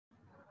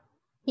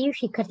প্রিয়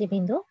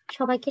শিক্ষার্থীবৃন্দ,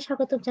 সবাইকে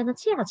স্বাগত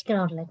জানাচ্ছি আজকের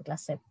অনলাইন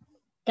ক্লাসে।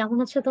 কেমন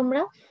আছো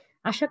তোমরা?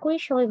 আশা করি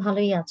সবাই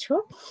ভালোই আছো।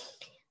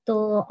 তো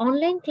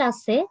অনলাইন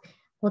ক্লাসে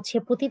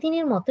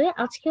প্রতিদিনের মতোই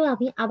আজকেও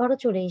আমি আবারও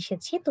চলে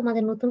এসেছি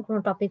তোমাদের নতুন কোনো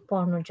টপিক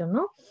পড়ানোর জন্য।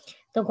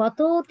 তো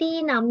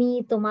গতদিন আমি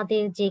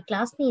তোমাদের যে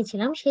ক্লাস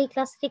নিয়েছিলাম সেই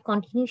ক্লাসের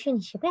কন্টিনিউশন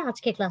হিসেবে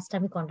আজকে ক্লাসটা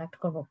আমি কন্ডাক্ট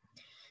করব।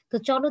 তো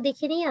চলো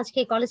দেখে নিই আজকে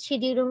কলেজ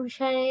শিডিউল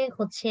অনুসারে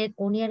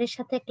কোন ইয়ারের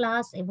সাথে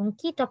ক্লাস এবং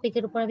কি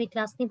টপিকের উপর আমি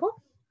ক্লাস নিব।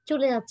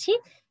 চলে যাচ্ছি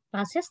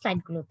ক্লাসের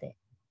স্লাইডগুলোতে।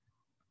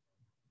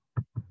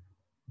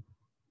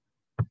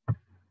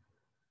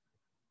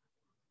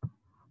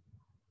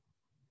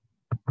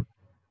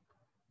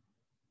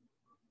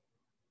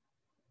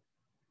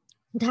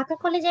 ঢাকা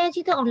কলেজে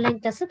আয়োজিত অনলাইন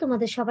ক্লাসে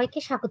তোমাদের সবাইকে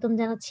স্বাগতম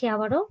জানাচ্ছি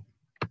আবারও।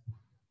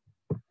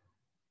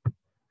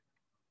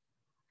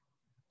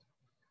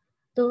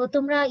 তো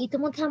তোমরা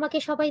ইতিমধ্যে আমাকে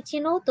সবাই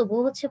চেনো,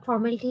 তবুও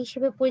ফর্মালিটি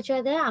হিসেবে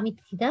পরিচয় দেয়, আমি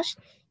তিথি Das,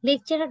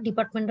 lecturer,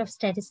 department of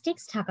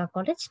statistics, Dhaka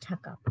college,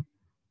 Dhaka.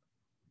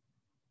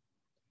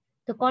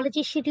 তো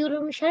কলেজের শিডিউল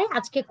অনুসারে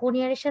আজকে কোন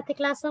ইয়ারের সাথে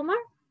ক্লাস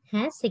আমার?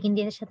 হ্যাঁ, সেকেন্ড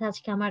ইয়ারের সাথে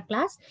আজকে আমার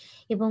ক্লাস।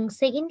 এবং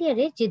সেকেন্ড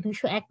ইয়ারের যে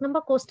 201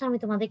 নম্বর কোর্সটা আমি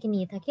তোমাদেরকে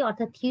নিয়ে থাকি,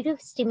 অর্থাৎ থিওরি অফ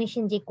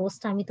এস্টিমেশন, যে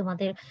কোর্সটা আমি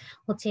তোমাদের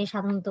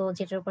সাধারণত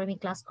যেটার উপর আমি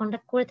ক্লাস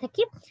কন্ডাক্ট করে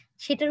থাকি,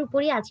 সেটার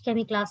উপরই আজকে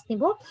আমি ক্লাস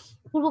নিব।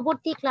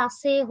 পূর্ববর্তী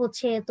ক্লাসে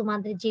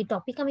তোমাদের যে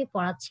টপিক আমি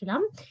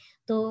পড়াচ্ছিলাম,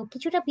 তো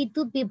কিছুটা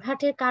বিদ্যুৎ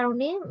বিভ্রাটের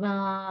কারণে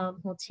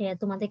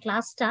তোমাদের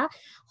ক্লাসটা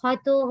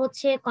হয়তো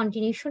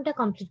কন্টিনিউশনটা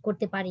কমপ্লিট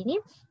করতে পারিনি।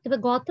 তবে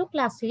গত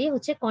ক্লাসেরই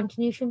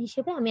কন্টিনিউশন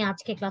হিসেবে আমি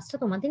আজকে ক্লাসটা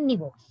তোমাদের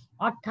নিব।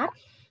 অর্থাৎ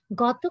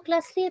গত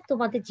ক্লাসে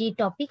তোমাদের যে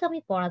টপিক আমি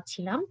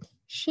পড়াচ্ছিলাম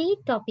সেই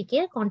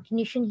টপিকের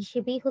কন্টিনিউশন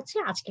হিসেবেই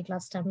আজকে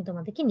ক্লাসটা আমি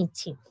তোমাদেরকে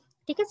নিচ্ছি।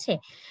 ঠিক আছে?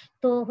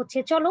 তো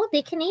চলো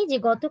দেখে নেই যে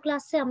গত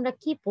ক্লাসে আমরা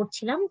কি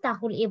পড়ছিলাম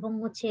তাহলে, এবং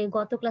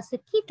গত ক্লাসে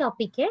কি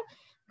টপিকের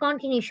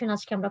কন্টিনিউশন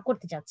আজকে আমরা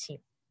করতে যাচ্ছি।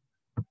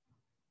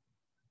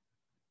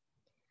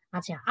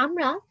 আচ্ছা,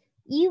 আমরা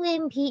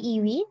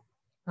ইউএমভিইউই,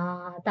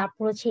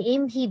 তারপর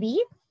এমভিবি,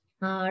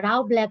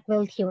 রাও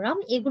ব্ল্যাকওয়েল থিওরাম,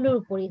 এগুলোর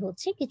উপরই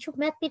কিছু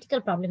ম্যাথমেটিক্যাল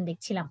প্রবলেম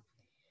দেখছিলাম।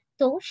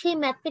 তো সেই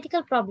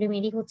ম্যাথমেটিক্যাল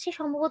প্রবলেমেরই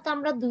সম্ভবত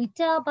আমরা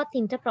 2টা বা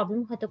 3টা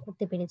প্রবলেম হয়তো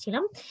করতে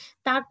পেরেছিলাম।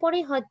 তারপরে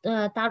হয়তো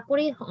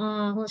তারপরে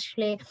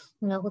আসলে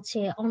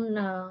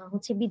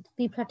বিদ্যুৎ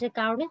বিভ্রাটের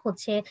কারণে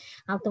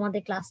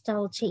তোমাদের ক্লাসটা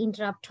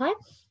ইন্টারাপ্ট হয়।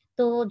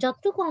 তো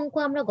যতটুকু অঙ্ক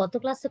আমরা গত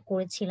ক্লাসে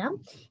করেছিলাম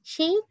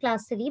সেই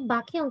ক্লাসেরই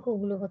বাকি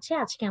অঙ্কগুলো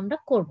আজকে আমরা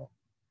করব।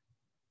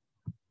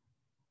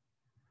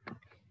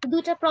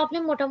 2টা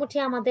প্রবলেম মোটামুটি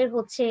আমাদের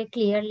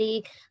ক্লিয়ারলি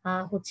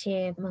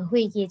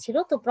হয়ে গিয়েছিল।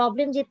 তো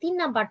প্রবলেম যে 3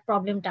 নাম্বার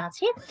প্রবলেমটা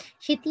আছে,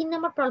 সেই 3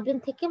 নাম্বার প্রবলেম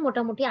থেকে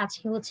মোটামুটি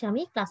আজকে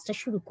আমি ক্লাসটা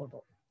শুরু করব।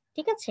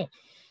 ঠিক আছে?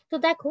 তো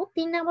দেখো,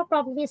 3 নাম্বার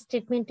প্রবলেমের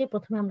স্টেটমেন্টে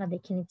প্রথমে আমরা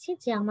দেখে নিচ্ছি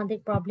যে আমাদের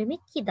প্রবলেমে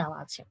কি দেওয়া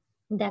আছে।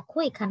 দেখো,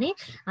 এখানে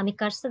আমি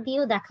কার্সর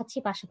দিয়েও দেখাচ্ছি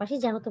পাশাপাশি,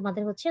 যেন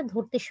তোমাদের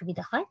ধরতে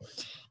সুবিধা হয়।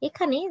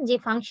 এখানে যে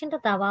ফাংশনটা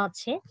দেওয়া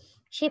আছে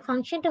সেই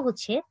ফাংশনটা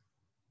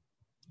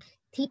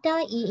থিটা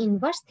ই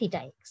ইনভার্স থিটা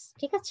এক্স।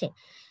 ঠিক আছে?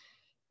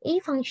 এই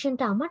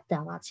ফাংশনটা আমার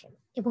দেওয়া আছে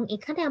এবং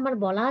এখানে আমার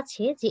বলা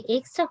আছে যে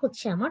এক্স টা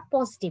আমার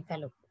পজিটিভ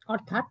ভ্যালু,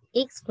 অর্থাৎ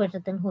এক্স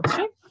গ্রেটার দেন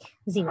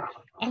 0।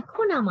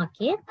 এখন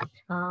আমাকে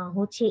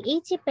এই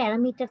যে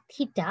প্যারামিটার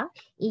থিটা,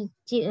 এই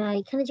যে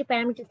এখানে যে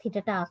প্যারামিটার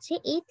থিটাটা আছে,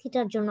 এই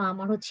থিটার জন্য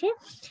আমার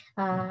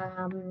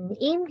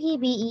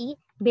এমভিবিই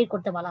বের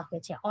করতে বলা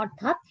হয়েছে,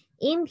 অর্থাৎ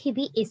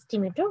এমভিবি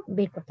এস্টিমেটও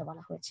বের করতে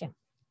বলা হয়েছে।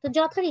 তো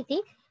যথারীতি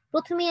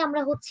প্রথমে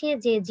আমরা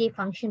যে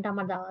ফাংশনটা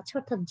আমার দেওয়া আছে,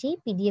 অর্থাৎ যে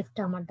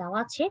পিডিএফটা আমার দেওয়া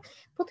আছে,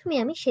 প্রথমে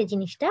আমি সেই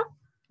জিনিসটা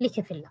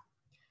লিখে ফেললাম।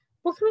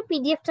 প্রথমে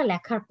পিডিএফটা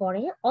লেখার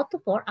পরে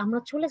অতঃপর আমরা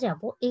চলে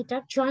যাব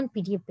এইটার জয়েন্ট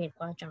পিডিএফ বের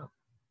করার জন্য।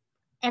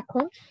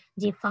 এখন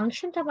যে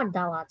ফাংশনটা আমার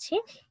দেওয়া আছে,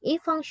 এই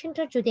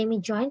ফাংশনটার যদি আমি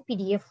জয়েন্ট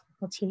পিডিএফ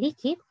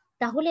লিখি,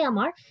 তাহলে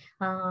আমার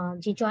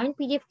যে জয়েন্ট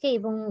পিডিএফ কে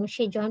এবং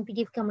সেই জয়েন্ট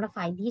পিডিএফ কে আমরা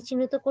ফাইল দিয়ে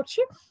চিহ্নিত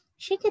করছি,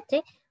 সেক্ষেত্রে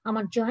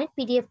আমার জয়েন্ট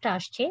পিডিএফটা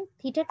আসছে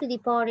theta to the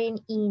power N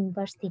E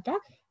inverse theta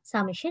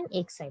summation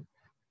x I.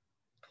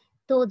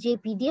 তো যে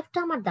পিডিএফটা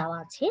আমার দেওয়া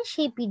আছে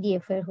সেই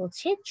পিডিএফ এর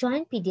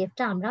জয়েন্ট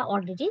পিডিএফটা আমরা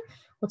অলরেডি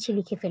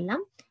লিখে ফেললাম।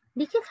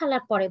 লিখে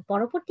ফেলার পরে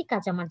পরবর্তী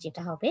কাজ আমার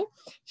যেটা হবে,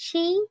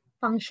 সেই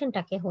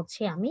ফাংশনটাকে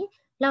আমি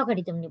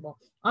লগারিদম নিব,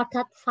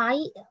 অর্থাৎ ফাই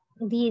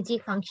দিয়ে যে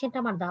ফাংশনটা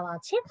আমার দেওয়া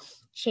আছে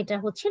সেটা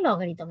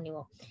লগারিদম নিব।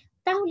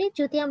 তাহলে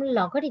যদি আমরা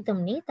লগারিদম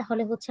নিই,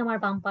 তাহলে আমার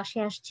বাম পাশে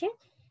আসছে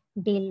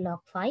ডেল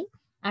লগ ফাই,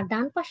 আর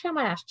ডান পাশে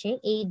আমার আসছে,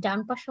 এই ডান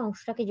পাশের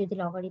অংশটাকে যদি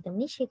লগারিদম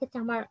নিই, সেক্ষেত্রে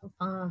আমার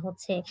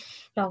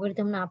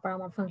লগারিদম না পাওয়া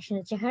আমার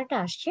ফাংশনের চেহারাটা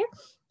আসছে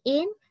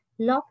N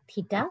log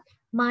theta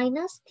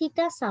minus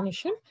theta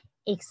summation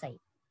x I.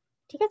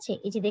 ঠিক আছে?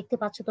 এই যে দেখতে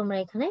পাচ্ছ তোমরা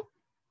এখানে।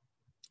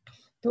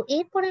 তো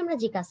এরপরে আমরা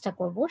যে কাজটা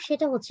করব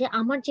সেটা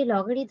আমার যে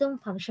লগারিদম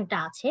ফাংশনটা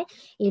আছে,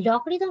 এই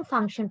লগারিদম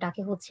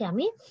ফাংশনটাকে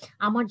আমি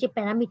আমার যে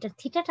প্যারামিটার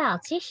থিটাটা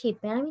আছে সেই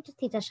প্যারামিটার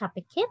থিটার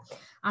সাপেক্ষে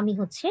আমি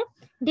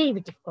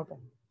ডেরিভেটিভ করব,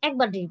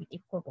 একবার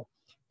ডেরিভেটিভ করব।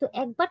 তো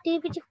একবার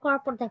ডেরিভেটিভ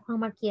করার পর দেখো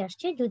আমার কি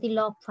আসছে, যদি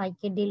লগ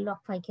ফাইকে ডেল লগ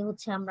ফাইকে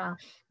আমরা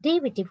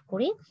ডেরিভেটিভ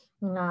করি,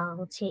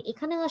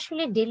 এখানে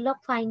আসলে ডেল লগ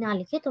ফাই না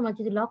লিখে তোমরা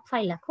যদি লগ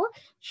ফাই লেখো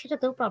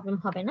সেটাতেও প্রবলেম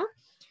হবে না।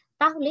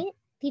 তাহলে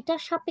থিটার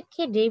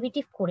সাপেক্ষে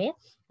ডেরিভেটিভ করে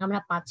আমরা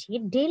পাচ্ছি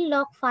del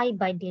log phi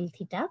by del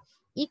theta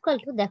equal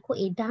to, দেখো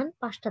এই ডান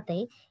পাশটাতে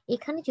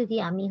এখানে যদি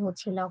আমি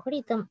হচ্ছে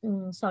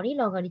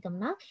লগারিদম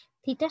না,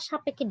 থিটার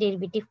সাপেক্ষে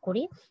ডেরিভেটিভ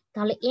করি,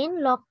 তাহলে এন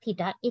লগ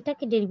থিটা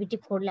এটাকে ডেরিভেটিভ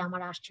করলে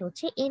আমার আসছে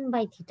হচ্ছে এন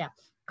বাই থিটা,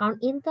 কারণ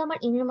এন তো আমার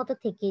এন এর মতো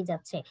থেকেই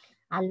যাচ্ছে।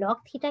 আর লগ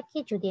থিটাকে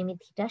যদি আমি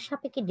থিটার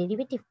সাপেক্ষে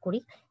ডেরিভেটিভ করি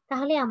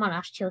তাহলে আমার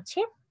আসছে হচ্ছে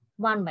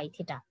 1 বাই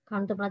থিটা,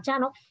 কারণ তোমরা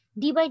জানো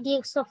D by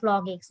dx of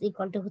log x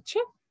equal to হচ্ছে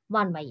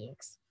 1 বাই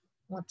এক্স।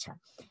 আচ্ছা,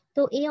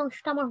 তো এই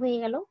অংশটা আমার হয়ে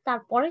গেল।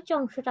 তারপরের যে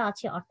অংশটা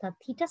আছে অর্থাৎ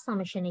থিটা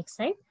সামেশন এক্স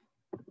আই,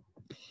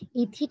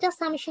 এই থিটা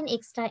সামেশন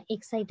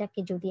এক্স আইটাকে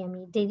যদি আমি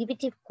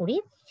ডেরিভেটিভ করি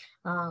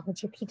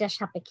হচ্ছে থিটার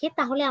সাপেক্ষে,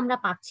 তাহলে আমরা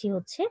পাচ্ছি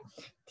হচ্ছে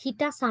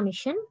থিটা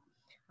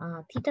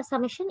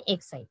সামেশন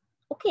এক্স আই।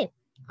 ওকে,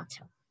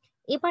 আচ্ছা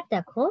এবার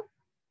দেখো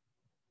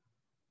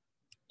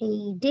এই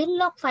ডেল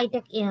লগ ফাইটা,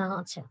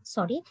 আচ্ছা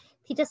sorry,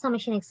 theta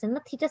summation x I না,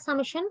 থিটা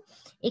সামেশন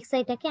এক্স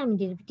আইটাকে আমি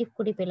ডেরিভেটিভ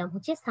করে পেলাম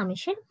হচ্ছে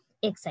সামেশন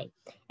এক্স আই।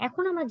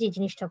 এখন আমরা যে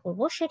জিনিসটা করব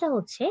সেটা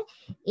হচ্ছে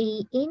এই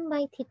N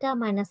by theta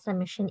minus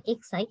summation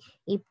x I,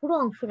 এই পুরো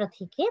অংশটা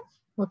থেকে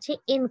হচ্ছে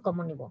এন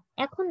কমন নিব।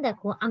 এখন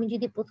দেখো আমি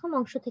যদি প্রথম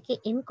অংশ থেকে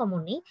এন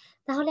কমন নিই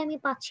তাহলে আমি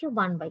পাচ্ছি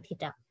 1 বাই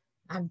থিটা।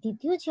 আর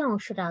দ্বিতীয় যে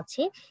অংশটা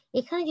আছে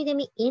এখানে যদি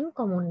আমি এন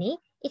কমন নিই,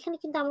 এখানে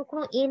কিন্তু আমার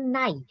কোনো এন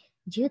নাই,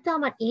 যেহেতু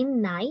আমার এন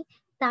নাই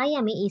তাই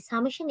আমি এই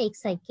সামেশন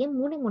এক্স আই কে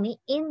মনে মনে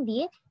এন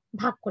দিয়ে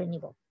ভাগ করে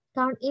নিব,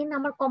 কারণ এন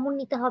আমার কমন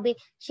নিতে হবে।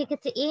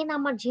 সেক্ষেত্রে এন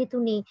আমার যেহেতু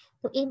নেই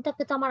তো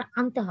এনটাকে তো আমার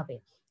আনতে হবে,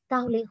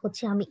 তাহলে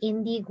হচ্ছে আমি এন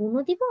দিয়ে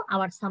গুণও দিব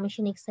আবার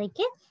summation x I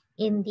K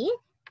N দিয়ে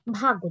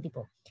ভাগও দিব।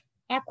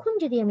 এখন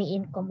যদি আমি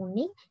এন কমন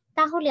নিই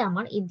তাহলে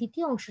আমার এই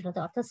দ্বিতীয় অংশটাতে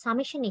অর্থাৎ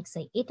সামেশন এক্স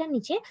আই এটার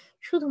নিচে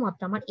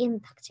শুধুমাত্র আমার এন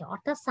থাকছে,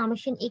 অর্থাৎ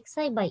summation x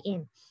I by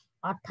N.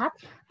 অর্থাৎ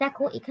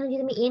দেখো এখানে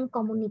যদি আমি এন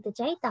কমন নিতে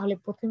চাই তাহলে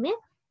প্রথমে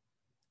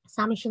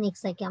সামেশন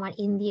এক্স আই কে আমার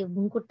এন দিয়ে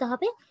গুণ করতে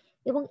হবে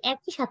এবং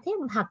একই সাথে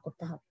ভাগ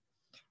করতে হবে।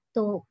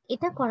 তো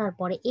এটা করার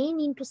পরে N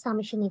into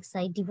summation x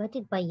I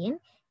divided by N,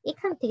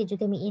 এখান থেকে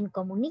যদি আমি এন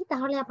কমন নিই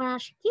তাহলে আমার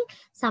আসে কি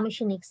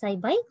summation x I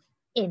by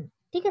N.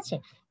 ঠিক আছে,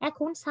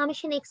 এখন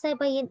summation x I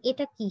by N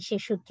এটা কি সে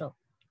সূত্র?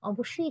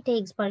 অবশ্যই এটা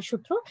এক্স বার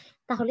সূত্র,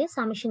 তাহলে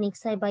summation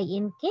x I by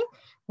N K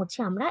হচ্ছে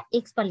আমরা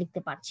এক্স বার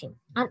লিখতে পারছি,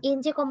 আর এন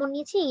যে কমন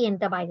নিয়েছি এই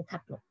এনটা বাইরে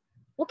থাকলো।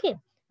 ওকে,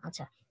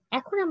 আচ্ছা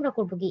এখন আমরা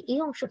করবো কি এই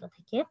অংশটা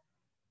থেকে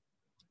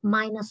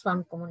 -1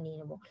 কমন নিয়ে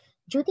নেবো।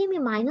 যদি আমি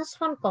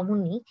 -1 কমন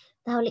নিই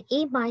তাহলে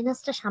এই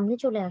মাইনাসটা সামনে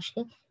চলে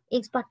আসলে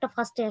এক্স বারটা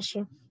ফার্স্টে আসে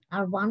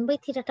আর 1 বাই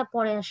থিটাটা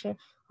পরে আসে,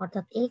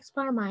 অর্থাৎ এক্স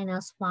বার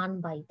 -1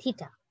 বাই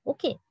থিটা।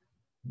 ওকে,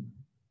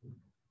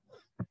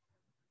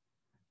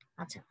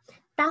 আচ্ছা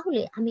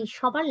তাহলে আমি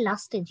সবার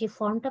লাস্টে যে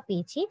ফর্মটা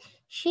পেয়েছি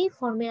সেই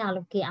ফর্মের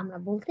আলোকে আমরা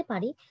বলতে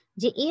পারি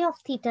যে এ অফ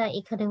থিটা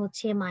এখানে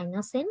হচ্ছে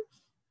 -n,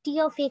 টি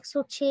অফ এক্স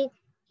হচ্ছে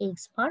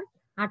x bar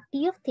R T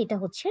of theta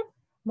হচ্ছে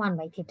 1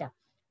 বাই থিটা,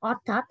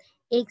 অর্থাৎ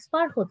এক্স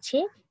বার হচ্ছে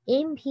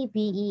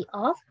MVBE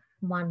অফ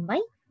 1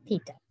 বাই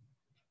থিটা।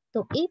 তো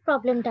এই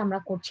প্রবলেমটা আমরা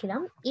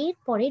করছিলাম।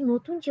 এরপরে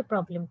নতুন যে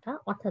প্রবলেমটা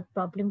অর্থাৎ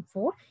প্রবলেম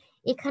 4,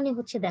 এখানে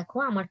হচ্ছে দেখো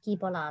আমার কি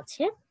বলা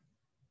আছে।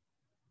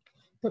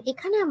 তো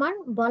এখানে আমার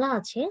বলা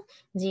আছে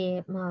যে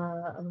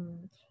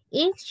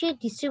এক্স যে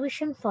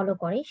ডিস্ট্রিবিউশন ফলো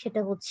করে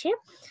সেটা হচ্ছে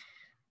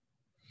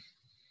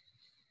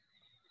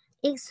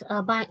এক্স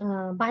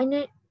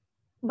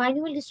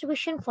বাইনোমিয়াল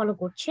ডিস্ট্রিবিউশন ফলো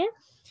করছে,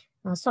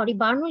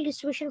 বার্নোয়াল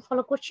ডিস্ট্রিবিউশন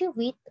ফলো করছে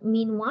with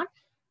mean one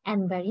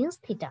and variance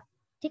theta.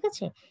 ঠিক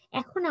আছে,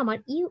 এখন আমার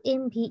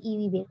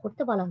UMVUE বের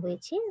করতে বলা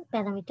হয়েছে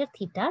প্যারামিটার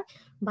থিটার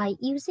by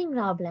using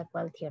Rao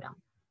Blackwell theorem,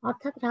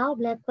 অর্থাৎ রাও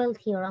ব্ল্যাকওয়েল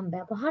থিওরাম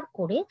ব্যবহার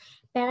করে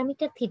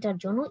প্যারামিটার থিটার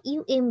জন্য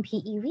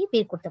UMVUE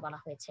বের করতে বলা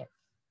হয়েছে।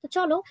 তো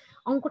চলো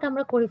অঙ্কটা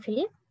আমরা করে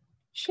ফেলি।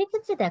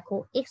 সেক্ষেত্রে দেখো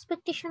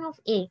এক্সপেকটেশন অফ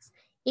এক্স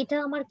এটা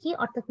আমার কি,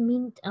 অর্থাৎ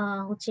মিন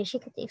হচ্ছে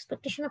সেক্ষেত্রে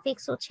এক্সপেকটেশন অফ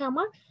এক্স হচ্ছে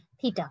আমার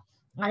theta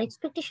R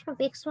expectation of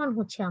x1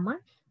 হচ্ছে আমার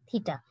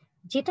থিটা,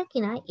 যেটা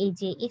কিনা এই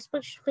যে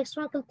এক্সপেকটেশন অফ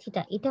x1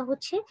 থিটা এটা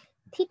হচ্ছে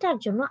থিটার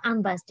জন্য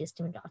আনবায়াসড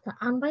এস্টিমেটর, অর্থাৎ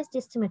আনবায়াসড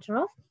এস্টিমেটর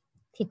অফ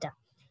থিটা।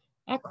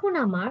 এখন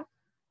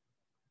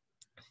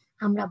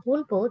আমরা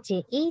বলবো যে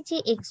এই যে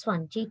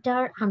x1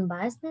 যেটার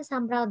আনবায়াসনেস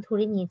আমরা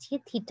ধরে নিয়েছি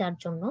থিটার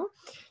জন্য,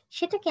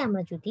 সেটাকে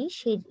আমরা যদি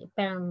সেই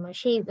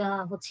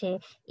হচ্ছে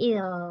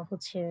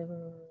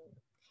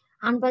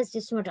আনবায়াসড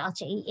এস্টিমেটর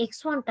আছে এই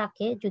x1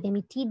 টাকে যদি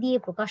আমি t দিয়ে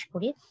প্রকাশ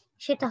করি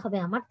সেটা হবে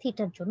আমার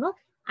থিটার জন্য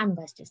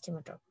আনবায়াসড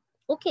এস্টিমেটর।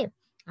 ওকে,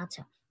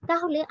 আচ্ছা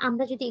তাহলে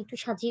আমরা যদি একটু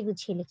সাজিয়ে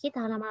গুছিয়ে লিখি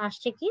তাহলে আমার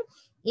আসছে কি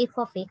f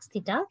of x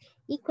theta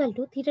equal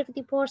to theta to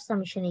the power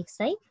summation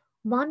xi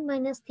 1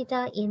 minus theta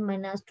n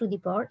minus to the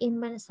power n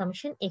minus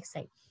summation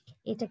xi।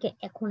 এটাকে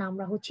এখন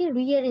আমরা হচ্ছে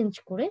রিঅ্যারেঞ্জ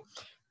করে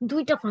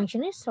দুইটা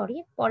ফাংশনের,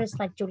 পরের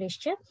স্লাইড চলে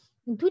এসছে,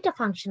 দুইটা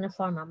ফাংশনের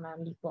ফর্ম আমরা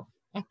লিখবো।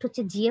 একটা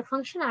হচ্ছে জি এর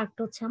ফাংশন আর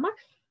একটা হচ্ছে আমার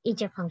এইচ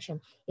এর ফাংশন,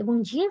 এবং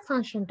জি এর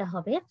ফাংশনটা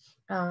হবে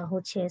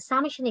হচ্ছে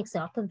সামেশন এক্স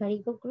অর্থাৎ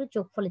ভ্যারিয়েবল গুলোর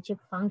যোগফলের যে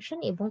ফাংশন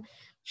এবং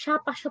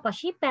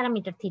পাশাপাশি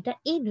প্যারামিটার থিটা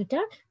এই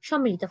দুইটার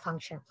সম্মিলিত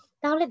ফাংশন।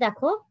 তাহলে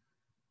দেখো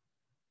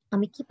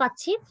আমি কি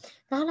পাচ্ছি,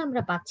 তাহলে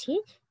আমরা পাচ্ছি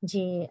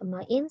যে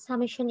এন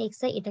সামেশন এক্স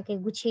আই এটাকে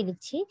গুছিয়ে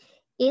লিখছি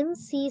N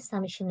C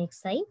summation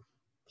x I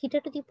theta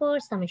to the power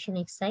summation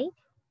xi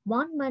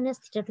 1 minus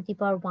theta to the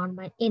power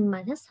 1 n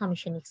minus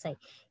summation xi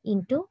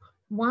into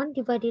 1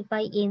 divided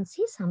by nc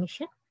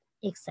summation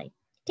xi।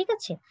 ঠিক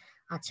আছে,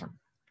 আচ্ছা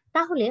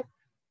তাহলে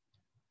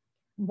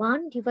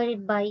 1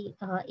 divided by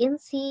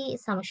nc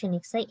summation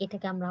xi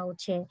এটাকে আমরা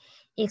হচ্ছে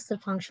x এর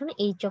function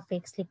h of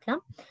x লিখলাম,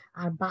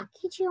 আর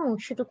বাকি যে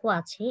অংশটুকু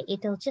আছে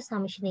এটা হচ্ছে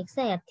সামেশন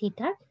xi আর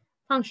থিটার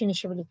ফাংশন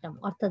হিসেবে লিখলাম,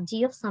 অর্থাৎ g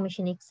of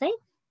summation xi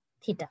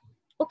theta.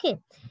 ওকে,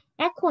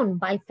 এখন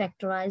by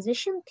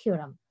factorisation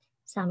theorem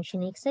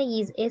summation xi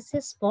is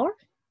ss for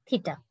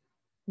theta,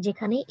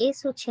 যেখানে s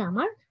হচ্ছে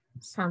আমার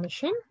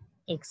সামেশন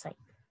xi।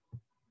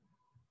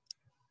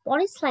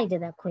 পরের স্লাইডে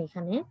দেখো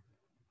এখানে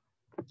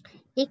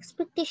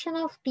expectation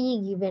of T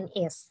given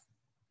S,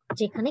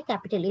 যেখানে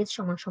ক্যাপিটাল এস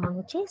সমান সমান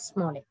হচ্ছে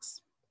স্মল এক্স।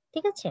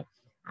 ঠিক আছে,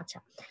 আচ্ছা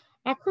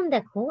এখন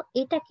দেখো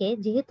এটাকে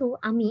যেহেতু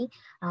আমি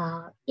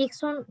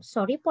x1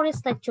 সরি পরের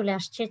স্লাইড চলে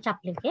আসছে চাপ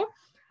লিখে।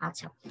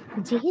 আচ্ছা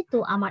যেহেতু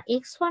আমার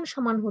x1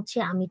 সমান হচ্ছে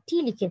আমি টি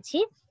লিখেছি,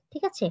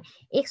 ঠিক আছে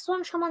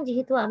x1 সমান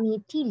যেহেতু আমি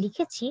টি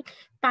লিখেছি,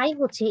 তাই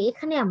হচ্ছে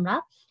এখানে আমরা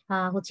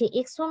হচ্ছে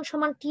x1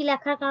 সমান টি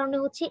লেখার কারণে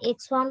হচ্ছে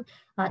x1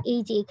 এই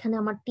যে এখানে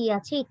আমার টি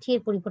আছে এই টি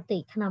এর পরিবর্তে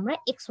এখানে আমরা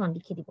x1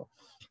 লিখে দিব।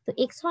 তো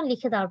x1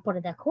 লিখে দেওয়ার পরে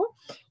দেখো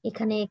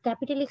এখানে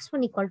capital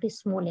x1 equal to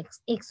small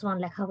x1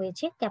 লেখা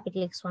হয়েছে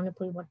ক্যাপিটাল x1 এর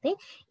পরিবর্তে।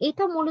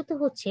 এটা মূলত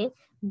হচ্ছে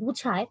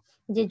বুঝায়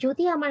যে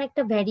যদি আমার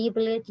একটা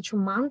ভ্যারিয়েবলের কিছু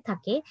মান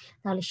থাকে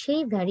তাহলে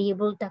সেই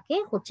ভ্যারিয়েবলটাকে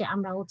হচ্ছে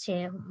আমরা হচ্ছে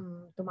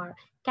তোমার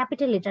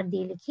ক্যাপিটাল লেটার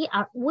দিয়ে লিখি,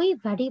 আর ওই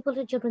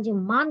ভ্যারিয়েবলের জন্য যে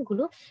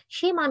মানগুলো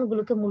সেই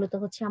মানগুলোকে মূলত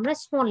হচ্ছে আমরা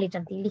স্মল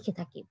লেটার দিয়ে লিখে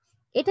থাকি।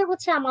 এটা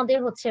হচ্ছে আমাদের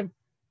হচ্ছে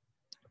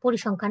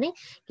পরিসংখ্যানে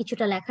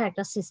কিছুটা লেখার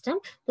একটা সিস্টেম।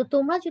 তো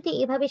তোমরা যদি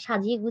এভাবে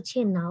সাজিয়ে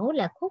গুছিয়ে নাও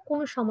লেখো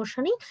কোনো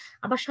সমস্যা নেই,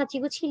 আবার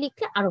সাজিয়ে গুছিয়ে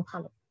লিখলে আরো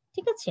ভালো।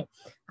 ঠিক আছে,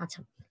 আচ্ছা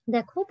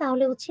দেখো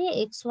তাহলে হচ্ছে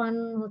x1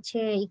 হচ্ছে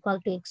ইকুয়াল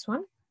টু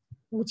x1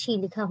 গুছিয়ে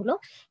লেখা হলো,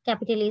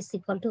 capital S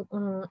equal to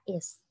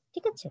S.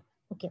 ঠিক আছে,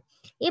 ওকে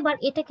এবার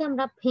এটাকে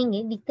আমরা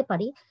ভেঙে লিখতে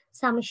পারি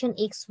summation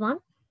x1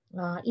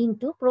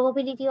 into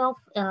probability of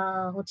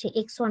হচ্ছে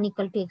x1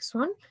 equal to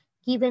x1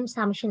 given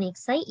summation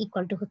xi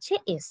equal to হচ্ছে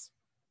s।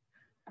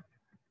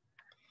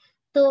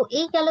 তো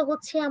এই গেল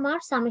হচ্ছে আমার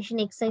সামেশন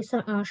xi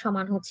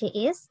সমান হচ্ছে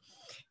s।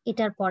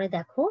 এটার পরে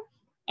দেখো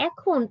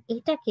এখন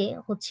এটাকে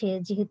হচ্ছে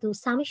যেহেতু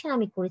সামেশন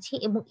আমি করেছি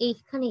এবং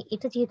এইখানে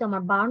এটা যেহেতু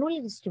আমার বার্নৌলি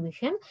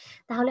ডিস্ট্রিবিউশন,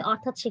 তাহলে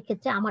অর্থাৎ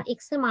সেক্ষেত্রে আমার x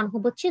এর মান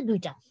হচ্ছে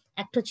দুইটা,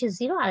 একটা হচ্ছে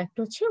 0 আর একটা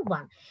হচ্ছে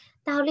 1।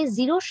 তাহলে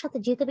 0-র সাথে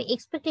যেহেতু আমি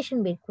এক্সপেকটেশন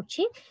বের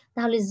করছি,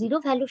 তাহলে 0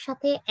 ভ্যালুর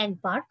সাথে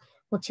একবার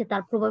হচ্ছে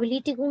তার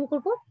প্রবাবিলিটি গুণ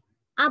করব,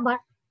 আবার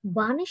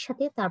 1 এর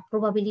সাথে তার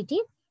প্রবাবিলিটি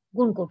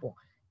গুণ করব।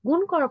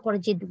 গুণ করার পরে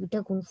যে দুইটা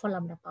গুণফল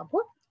আমরা পাবো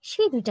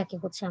সেই দুইটাকে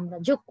হচ্ছে আমরা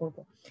যোগ করব।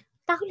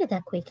 তাহলে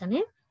দেখো এখানে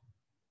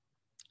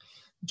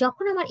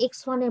যখন আমার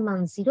x1 এর মান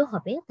 0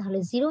 হবে তাহলে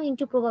 0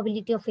 ইন্টু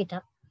প্রবাবিলিটি অফ এটা,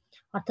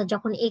 অর্থাৎ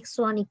যখন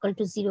x1 equal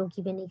to 0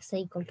 given xi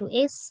equal to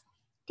s।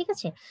 ঠিক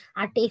আছে,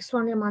 আর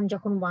x1 এর মান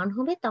যখন 1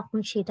 হবে তখন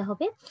সেটা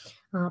হবে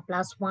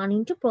plus 1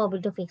 into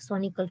probability of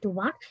x1 equal to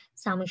 1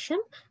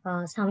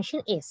 summation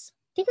s।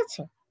 ঠিক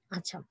আছে,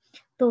 আচ্ছা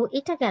তো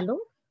এটা গেল।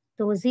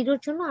 তো 0-র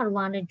জন্য আর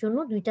 1 এর জন্য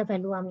দুইটা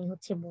ভ্যালু আমি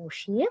হচ্ছে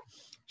বসিয়ে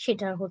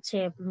সেটা হচ্ছে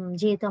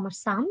যেহেতু আমার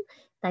সাম,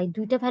 তাই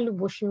দুইটা ভ্যালু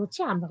বসিয়ে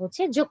হচ্ছে আমরা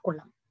হচ্ছে যোগ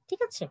করলাম।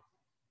 ঠিক আছে,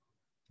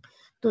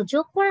 তো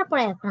যোগ করার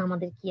পরে এখন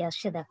আমাদের কি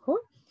আসছে দেখো,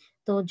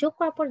 তো যোগ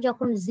করার পর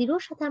যখন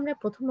 0-র সাথে আমরা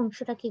প্রথম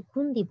অংশটাকে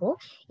গুণ দিব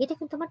এটা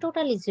কিন্তু আমার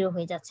টোটালি 0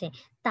 হয়ে যাচ্ছে,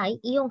 তাই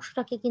এই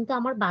অংশটাকে কিন্তু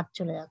আমার বাদ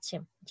চলে যাচ্ছে,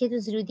 যেহেতু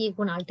 0 দিয়ে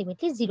গুণ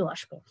আলটিমেটলি 0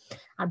 আসবে।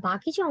 আর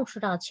বাকি যে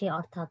অংশটা আছে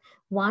অর্থাৎ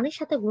 1 এর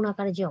সাথে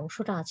গুণাকারে যে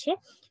অংশটা আছে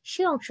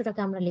সেই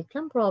অংশটাকে আমরা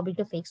লিখলাম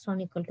probability of x1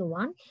 equal to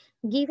 1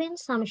 given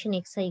summation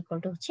xi equal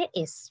to হচ্ছে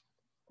s।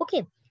 ওকে,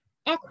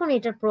 এখন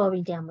এটার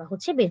প্রবাবিলিটি আমরা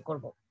হচ্ছে বের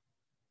করব।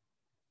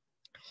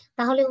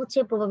 তাহলে হচ্ছে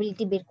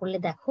প্রবাবিলিটি বের করলে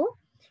দেখো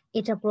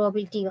এটা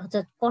প্রবাবিলিটি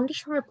অর্থাৎ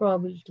কন্ডিশনাল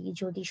প্রবাবিলিটি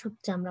যদি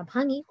সূত্রে আমরা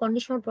ভাঙি,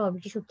 কন্ডিশনাল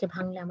প্রবাবিলিটি সূত্রে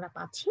ভাঙলে আমরা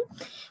পাচ্ছি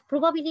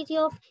probability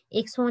of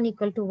x1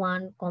 equal to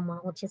 1 কমা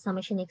হচ্ছে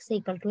summation xi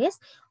equal to s,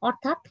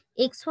 অর্থাৎ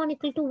x1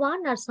 equal to 1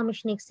 R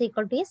summation xi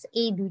equal to s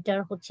এই দুইটার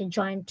হচ্ছে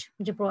জয়েন্ট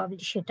যে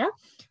প্রবাবিলিটি সেটা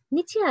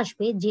নিচে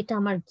আসবে, যেটা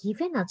আমার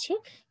গিভেন আছে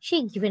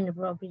সেই গিভেনের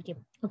প্রবাবিলিটি,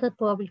 অর্থাৎ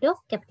probability of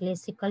capital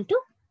S equal to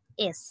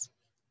s।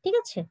 ঠিক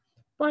আছে,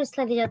 পরের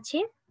স্লাইডে যাচ্ছি।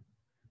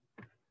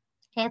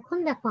 এখন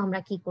দেখো আমরা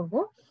কি করব,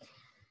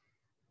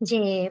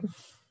 যে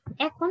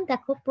এখন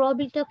দেখো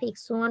probability of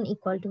x1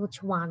 equal to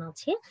হচ্ছে 1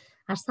 আছে,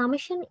 আর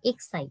সামেশন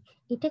xi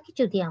এটাকে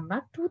যদি আমরা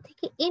 2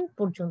 থেকে n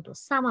পর্যন্ত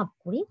সাম আপ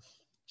করি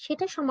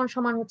সেটা সমান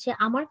সমান হচ্ছে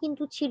আমার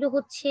কিন্তু ছিল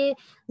হচ্ছে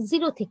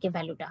 0 থেকে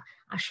ভ্যালুটা,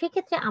 আর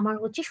সেক্ষেত্রে আমার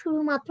হচ্ছে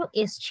শুধুমাত্র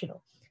s ছিল।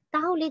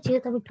 তাহলে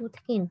যেহেতু আমি 2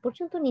 থেকে n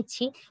পর্যন্ত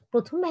নিচ্ছি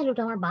প্রথম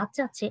ভ্যালুটা আমার বাদ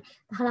যাচ্ছে,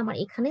 তাহলে আমার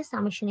এখানে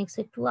সামেশন x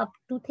এর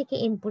 2 থেকে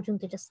n পর্যন্ত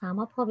এটা সাম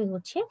আপ হবে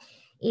হচ্ছে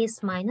s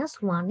মাইনাস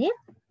 1 এর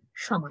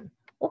সমান।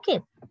 ওকে,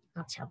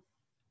 আচ্ছা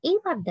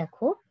এইবার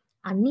দেখো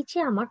আর নিচে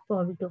আমার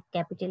probability of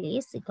capital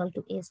S equal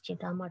to S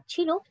যেটা আমার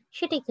ছিল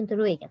সেটাই কিন্তু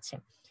রয়ে গেছে।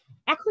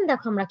 এখন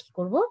দেখো আমরা কি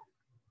করব,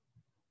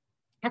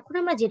 এখন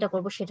আমরা যেটা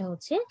করব সেটা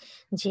হচ্ছে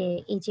যে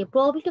এই যে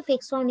probability of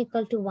x1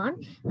 equal to 1,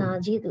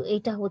 যেহেতু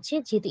এটা হচ্ছে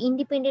যেহেতু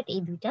ইন্ডিপেন্ডেন্ট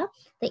এই দুইটা,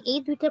 তাই এই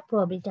দুইটার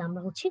প্রবাবিলিটি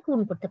আমরা হচ্ছে গুণ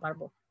করতে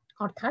পারবো।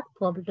 অর্থাৎ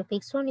probability of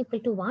x1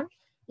 equal to 1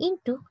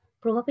 into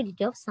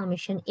probability of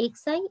summation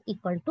xi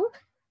equal to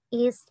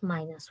s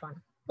minus 1।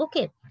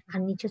 ওকে, আর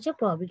নিচে হচ্ছে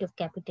probability of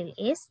capital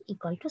S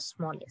equal to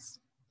small s।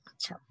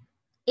 আচ্ছা,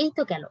 এই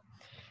তো গেল।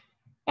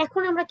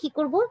 এখন আমরা কি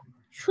করব,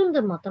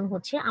 সুন্দর মতন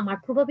হচ্ছে আমার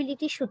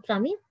প্রবাবিলিটি সূত্র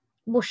আমি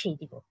বসিয়ে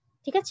দিব।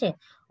 ঠিক আছে,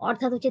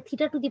 অর্থাৎ হচ্ছে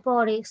theta to the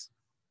power x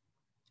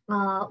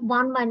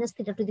 1 minus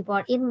theta to the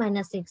power n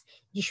minus x,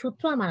 যে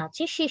সূত্র আমার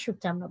আছে সেই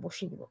সূত্রে আমরা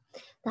বসিয়ে দিব।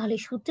 তাহলে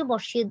সূত্রে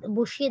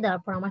বসিয়ে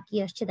দেওয়ার পর আমার কি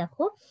আসছে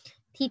দেখো,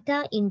 theta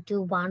into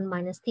 1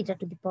 minus theta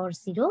to the পাওয়ার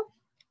 0,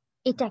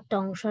 এটা একটা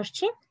অংশ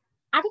আসছে।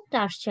 আরেকটা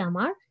আসছে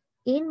আমার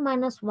n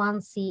minus 1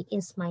 C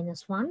S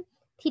minus 1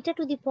 theta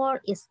to the power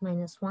s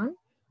minus 1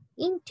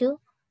 into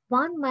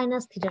 1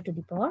 minus theta to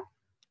the power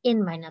n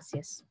minus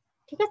S.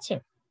 ঠিক আছে,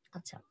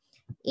 আচ্ছা,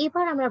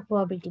 এবার আমরা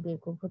প্রবাবিলিটি বের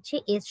করব হচ্ছে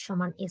s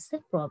সমান s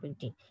এর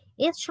প্রবাবিলিটি।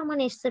 s সমান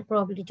s এর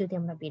প্রবাবিলিটি যদি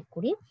আমরা বের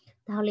করি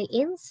তাহলে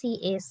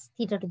ncs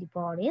theta to the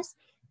power s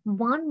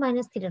 1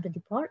 minus theta to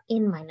the power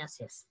n minus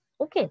s।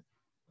 ওকে,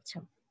 আচ্ছা,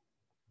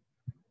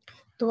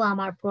 তো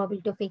আমার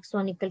probability of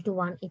x1 equal to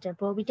 1 এটার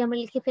প্রবাবিলিটি আমরা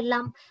লিখে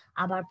ফেললাম।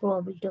 আবার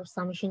probability of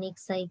summation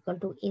xi equal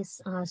to s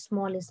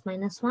small s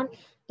minus 1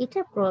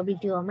 এটার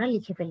প্রবাবিলিটিও আমরা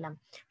লিখে ফেললাম।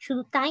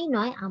 শুধু তাই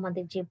নয়,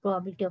 আমাদের যে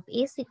probability of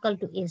s equal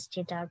to s,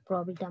 যেটার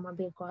প্রবাবিলিটি আমার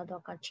বের করা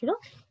দরকার ছিল,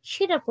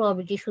 সেটার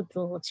প্রবাবিলিটি সূত্র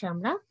হচ্ছে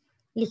আমরা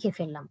লিখে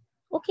ফেললাম।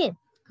 ওকে,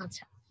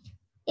 আচ্ছা,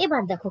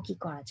 এবার দেখো কি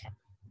করা যায়।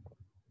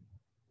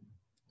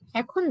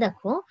 এখন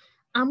দেখো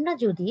আমরা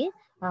যদি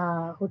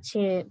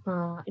হচ্ছে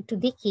একটু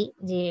দেখি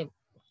যে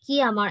কি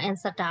আমার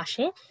অ্যান্সারটা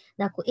আসে।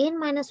 দেখো n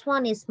minus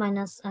one S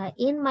minus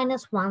n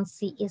minus one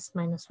C S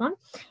minus 1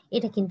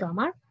 এটা কিন্তু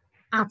আমার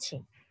আছে।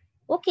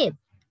 ওকে,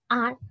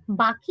 আর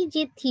বাকি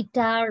যে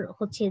থিটার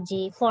হচ্ছে যে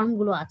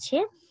ফর্মগুলো আছে,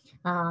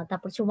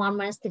 তারপর হচ্ছে 1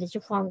 মাইনাস থিটার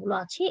যে ফর্মগুলো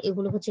আছে,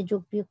 এগুলো হচ্ছে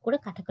যোগ বিয়োগ করে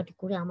কাটাকাটি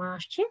করে আমার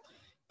আসছে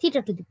থিটা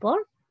টু দি পাওয়ার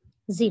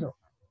 0।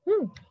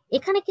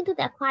 এখানে কিন্তু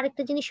দেখো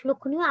আরেকটা জিনিস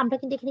লক্ষণীয়, আমরা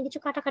কিন্তু এখানে কিছু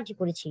কাটাকাটি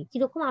করেছি।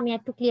 কিরকম আমি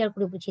একটু ক্লিয়ার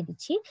করে বুঝিয়ে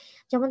দিচ্ছি।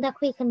 যেমন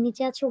দেখো এখানে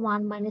নিচে আছে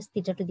 1 minus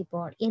theta to the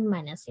power n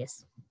minus S.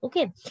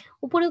 ওকে,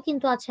 উপরেও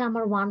কিন্তু আছে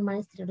আমার 1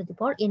 minus theta to the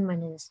power n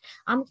minus S.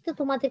 আমি কিন্তু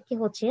তোমাদেরকে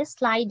হচ্ছে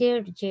স্লাইডের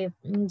যে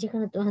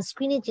যেখানে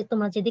স্ক্রিনে যে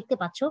তোমরা যে দেখতে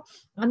পাচ্ছ,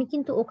 আমি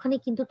কিন্তু ওখানে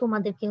কিন্তু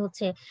তোমাদেরকে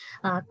হচ্ছে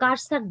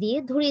কার্সার দিয়ে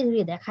ধরিয়ে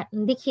ধরিয়ে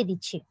দেখিয়ে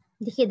দিচ্ছি,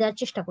 দেখিয়ে দেওয়ার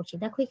চেষ্টা করছি।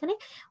 দেখো এখানে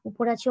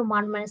উপরে আছে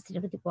 1 minus theta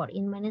to the power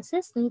n minus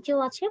S, নিচেও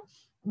আছে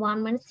 1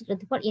 minus theta to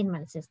the power n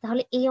minus S.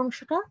 তাহলে এই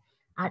অংশটা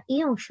আর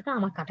এই অংশটা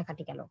আমার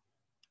কাটাকাটি গেল।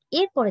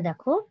 এরপরে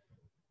দেখো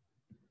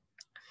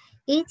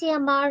এই যে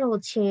আমার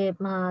হচ্ছে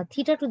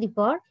theta to the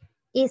power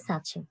S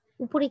আছে,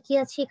 উপরে কি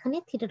আছে এখানে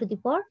theta to the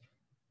power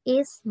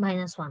S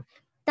minus 1।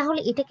 তাহলে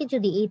এটাকে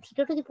যদি এই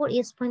theta to the power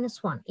S minus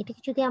 1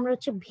 এটাকে যদি আমরা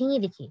হচ্ছে ভেঙে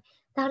লিখি,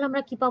 তাহলে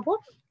আমরা কি পাবো,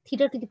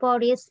 theta to the power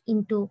S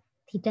into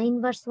theta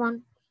inverse 1,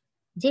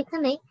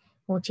 যেখানে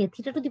হচ্ছে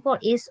theta to the power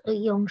S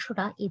এই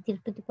অংশটা এই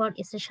theta to the power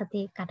S এর সাথে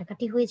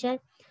কাটাকাটি হয়ে যায়।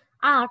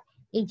 আর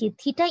এই যে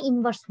থিটা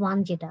ইনভার্স 1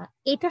 যেটা,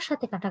 এটার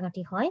সাথে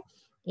কাটাকাটি হয়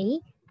এই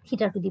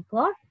theta to the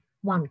power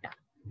 1টা।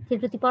 Theta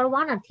to the power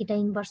 1 R theta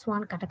inverse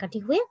 1 কাটাকাটি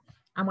হয়ে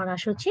আমার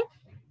আসে হচ্ছে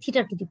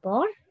থিটা টু দি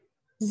পাওয়ার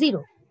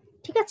 0।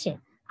 ঠিক আছে,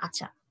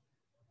 আচ্ছা,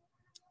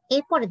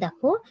 এরপরে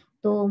দেখো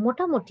তো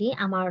মোটামুটি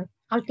আমার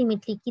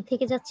আলটিমেটলি কি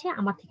থেকে যাচ্ছে,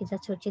 আমার থেকে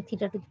যাচ্ছে হচ্ছে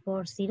থিটা টু দি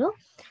পাওয়ার 0,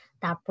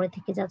 তারপরে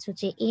থেকে যাচ্ছে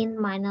হচ্ছে n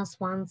minus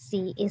 1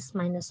 C S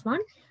minus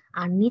 1,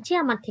 আর নিচে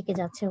আমার থেকে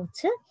যাচ্ছে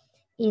হচ্ছে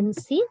n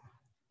সি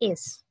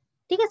এস।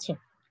 ঠিক আছে,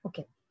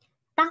 ওকে,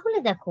 তাহলে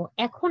দেখো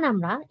এখন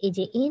আমরা এই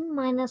যে n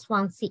minus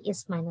 1 C S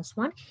minus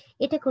 1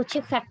 এটাকে হচ্ছে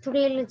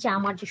ফ্যাক্টোরিয়ালের যে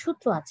আমার যে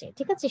সূত্র আছে,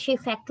 ঠিক আছে, সেই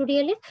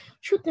ফ্যাক্টোরিয়ালের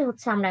সূত্রে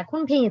হচ্ছে আমরা এখন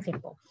ভেঙে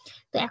ফেলবো।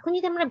 তো এখন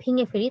যদি আমরা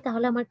ভেঙে ফেলি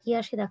তাহলে আমার কি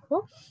আসে দেখো,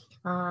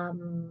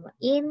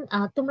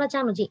 তোমরা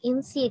জানো যে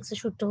NCX এর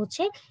সূত্র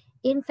হচ্ছে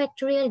n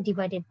factorial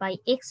divided by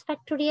x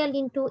factorial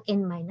into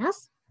n minus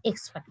x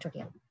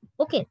factorial.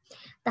 ওকে,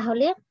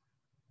 তাহলে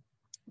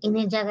n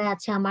এর জায়গায়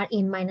আছে আমার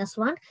n মাইনাস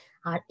 1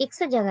 আর x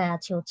এর জায়গায়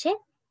আছে হচ্ছে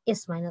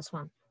s মাইনাস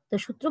 1। তো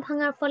সূত্র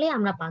ভাঙার ফলে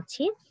আমরা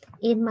পাচ্ছি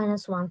n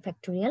minus 1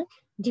 factorial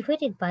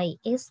divided by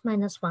s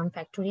minus 1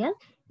 factorial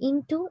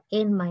into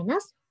n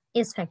minus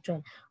s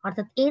factorial.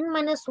 অর্থাৎ n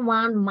minus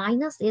 1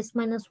 minus s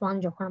minus 1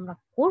 যখন আমরা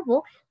করব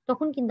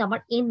তখন কিন্তু আমার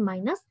n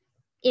মাইনাস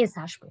s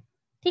আসবে।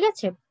 ঠিক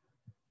আছে,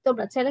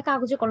 তোমরা চাইলে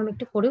কাগজে কলমে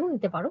একটু করেও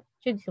নিতে পারো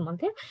যদি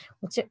তোমাদের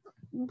হচ্ছে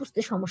বুঝতে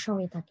সমস্যা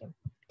হয়ে থাকে।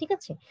 ঠিক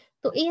আছে,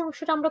 তো এই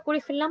অংশটা আমরা করে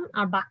ফেললাম।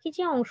 আর বাকি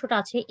যে অংশটা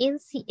আছে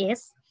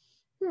NCS,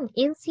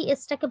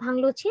 NCS টাকে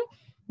ভাঙলে হচ্ছে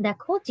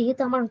দেখো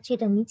যেহেতু আমার হচ্ছে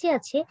এটা নিচে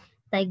আছে,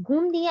 তাই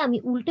গুণ দিয়ে আমি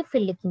উল্টে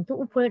ফেললে কিন্তু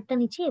উপরেরটা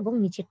নিচে এবং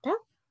নিচেরটা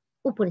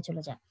উপরে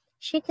চলে যায়।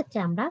 সেক্ষেত্রে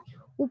আমরা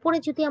উপরে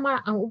যদি আমার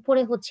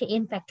উপরে হচ্ছে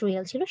n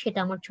ফ্যাক্টোরিয়াল ছিল সেটা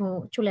আমার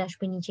চলে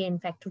আসবে নিচে n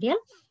ফ্যাক্টোরিয়াল,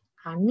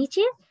 আর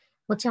নিচে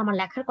হচ্ছে আমার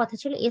লেখার কথা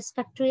ছিল s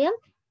factorial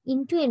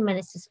into n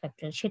minus s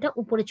factorial, সেটা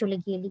উপরে চলে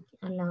গিয়ে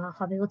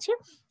হবে হচ্ছে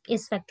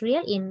s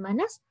factorial n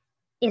minus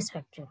s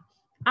factorial.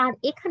 আর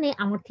এখানে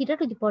আমার থিটা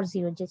টু দি পাওয়ার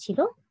 0 যে ছিল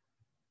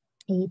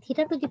এই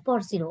থিটা টু দি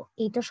পাওয়ার 0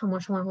 এইটা সমান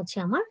সমান হচ্ছে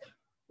আমার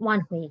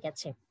 1 হয়ে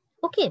গেছে।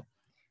 ওকে,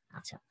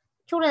 আচ্ছা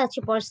চলে যাচ্ছি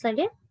পরের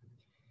স্লাইডে।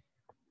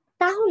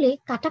 তাহলে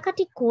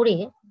কাটাকাটি করে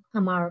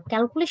আমার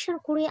ক্যালকুলেশন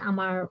করে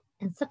আমার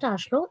অ্যান্সারটা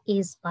আসলো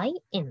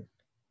s/n,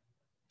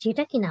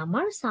 যেটা কিনা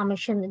আমার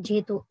সামেশন,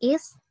 যেহেতু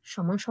s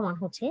সমান সমান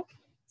হচ্ছে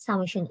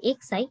সামেশন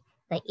xi,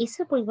 তাই s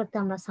এর পরিবর্তে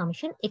আমরা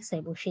সামেশন xi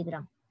বসিয়ে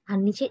দিলাম। আর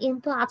নিচে n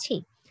তো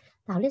আছেই,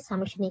 তাহলে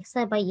সামেশন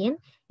xi/n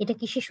এটা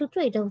কিসের সূত্র?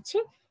 এটা হচ্ছে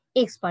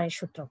x বারের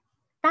সূত্র।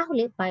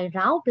 তাহলে by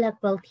Rao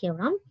Blackwell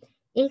theorem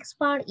x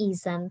bar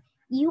is an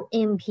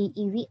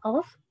UMVUE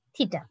of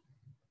theta।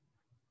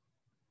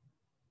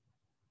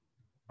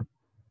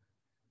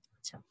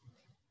 আচ্ছা,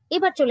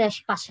 এবার চলে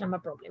আসি 5 নম্বর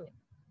প্রবলেমে।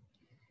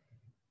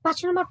 5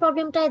 নম্বর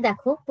প্রবলেমটায়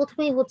দেখো,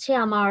 প্রথমেই হচ্ছে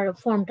আমার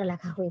ফর্মটা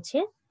লেখা হয়েছে,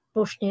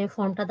 প্রশ্নের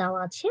ফর্মটা দেওয়া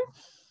আছে।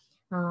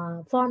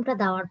 ফর্মটা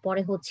দেওয়ার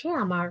পরে হচ্ছে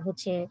আমার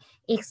হচ্ছে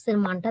এক্স এর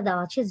মানটা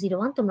দেওয়া আছে 0,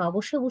 1। তোমরা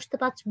অবশ্যই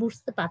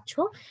বুঝতে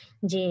পারছো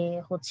যে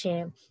হচ্ছে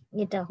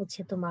এটা হচ্ছে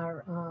তোমার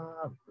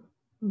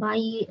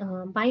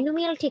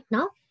বাইনোমিয়াল ঠিক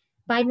না,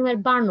 বাইনোমিয়াল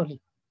বার্নলি,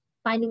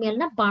 বাইনোমিয়াল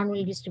না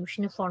বার্নলি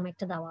ডিস্ট্রিবিউশনের ফর্ম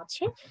একটা দেওয়া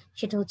আছে,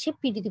 সেটা হচ্ছে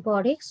P to the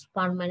power x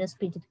 1 minus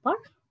P to the power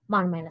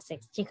 1 minus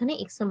x, যেখানে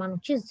এক্স এর মান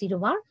হচ্ছে 0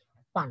 আর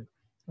 1।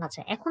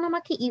 আচ্ছা, এখন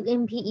আমাকে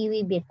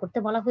ইউএমভিইউই বের করতে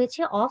বলা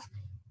হয়েছে of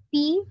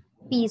P,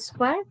 P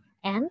square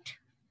and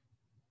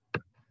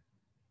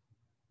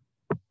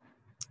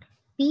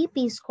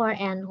P square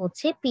and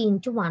হচ্ছে পি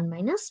ইন্টু 1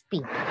 মাইনাস পি।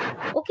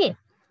 ওকে,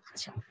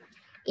 আচ্ছা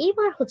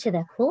এইবার হচ্ছে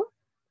দেখো,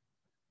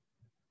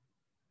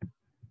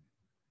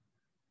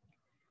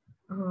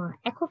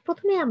 এখন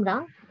প্রথমে আমরা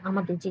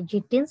আমাদের যে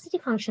ডেনসিটি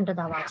ফাংশনটা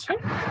দেওয়া আছে,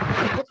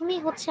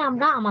 প্রথমেই হচ্ছে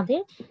আমরা আমাদের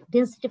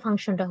ডেনসিটি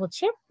ফাংশনটা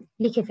হচ্ছে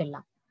লিখে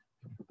ফেললাম।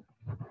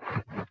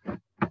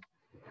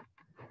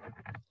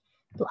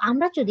 তো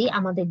আমরা যদি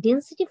আমাদের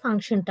ডেনসিটি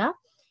ফাংশনটা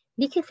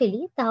লিখে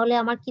ফেলি, তাহলে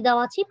আমার কি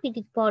দেওয়া আছে? P to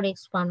the power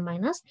x 1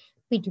 minus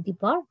P to the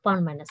power 1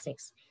 minus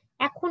x.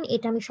 এখন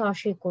এটা আমি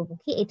সরাসরি করবো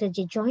কি, এটা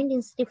যে জয়েন্ট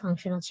ডেনসিটি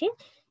ফাংশন আছে,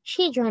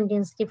 সেই জয়েন্ট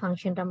ডেনসিটি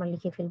ফাংশনটা আমরা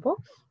লিখে ফেলবো,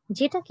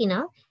 যেটা কিনা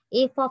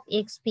F of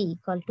x P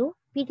equal to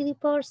P to the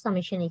power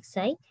summation x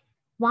I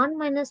 1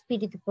 minus P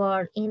to the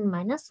power N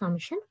minus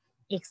summation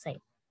x I.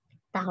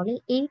 তাহলে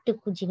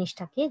এইটুকু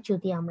জিনিসটাকে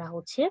যদি আমরা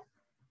হচ্ছে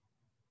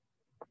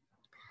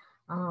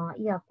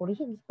ইয়া করি,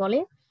 কি বলে,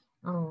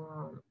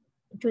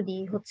 যদি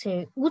হচ্ছে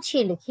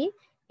গুছিয়ে লিখি,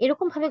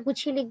 এরকম ভাবে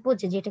গুছিয়ে লিখবো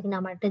যে যেটা কিনা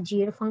আমার একটা জি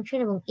এর ফাংশন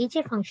এবং এইচ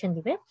এর ফাংশন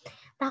দিবে,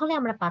 তাহলে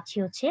আমরা পাচ্ছি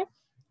হচ্ছে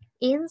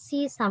N C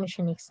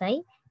summation x I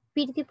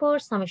P to the power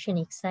summation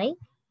x I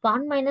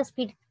 1 minus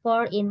P to the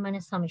power N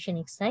minus summation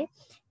x I,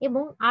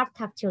 এবং আর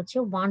থাকছে হচ্ছে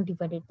 1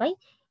 divided by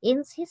N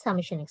C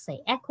summation x I.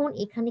 এখন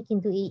এখানে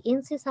কিন্তু এই N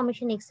C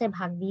summation x I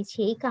ভাগ দিয়েছি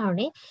এই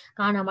কারণে,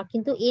 কারণ আমার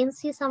কিন্তু N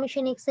C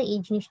summation x I এই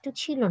জিনিসটুকু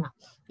ছিল না।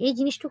 এই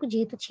জিনিসটুকু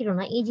যেহেতু ছিল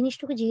না, এই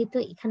জিনিসটুকু যেহেতু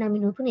এখানে আমি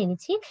নতুন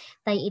এনেছি,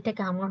 তাই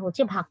এটাকে আমার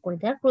হচ্ছে ভাগ করে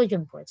দেওয়ার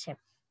প্রয়োজন পড়েছে।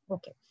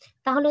 ওকে,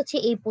 তাহলে হচ্ছে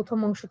এই প্রথম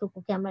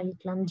অংশটুকুকে আমরা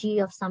লিখলাম জি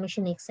of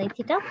summation x I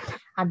theta,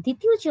 আর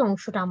দ্বিতীয় যে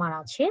অংশটা আমার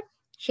আছে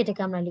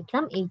সেটাকে আমরা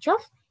লিখলাম এইচ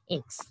অফ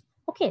এক্স।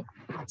 ওকে,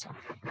 আচ্ছা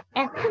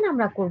এখন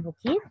আমরা করব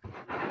কি,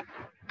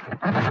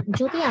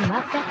 যদি আমরা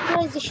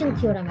ফ্যাক্টরাইজেশন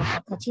থিওরেমের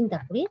কথা চিন্তা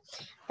করি,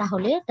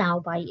 তাহলে নাও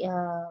by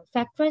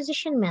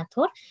factorisation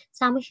method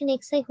summation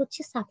x I হচ্ছে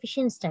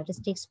sufficient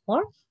statistics for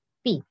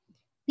P,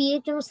 P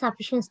এর জন্য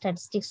সাফিসিয়েন্ট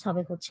স্ট্যাটিস্টিক্স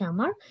হবে হচ্ছে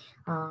আমার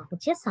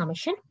হচ্ছে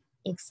সামেশন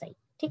এক্স আই।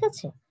 ঠিক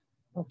আছে,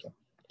 ওকে।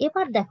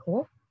 এবার দেখো,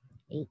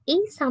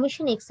 এই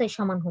সামেশন এক্স আই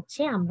সমান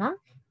হচ্ছে আমরা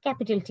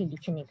ক্যাপিটাল টি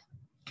লিখে নিলাম।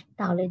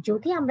 তাহলে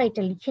যদি আমরা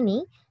এটা লিখে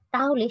নিই,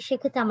 তাহলে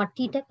সেক্ষেত্রে আমার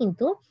টিটা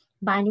কিন্তু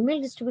বাইনোমিয়াল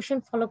ডিস্ট্রিবিউশন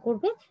ফলো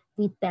করবে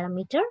উইথ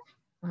প্যারামিটার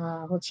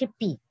হচ্ছে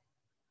পি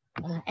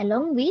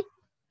অ্যালং উইথ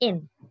এন।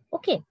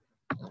 ওকে,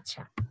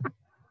 আচ্ছা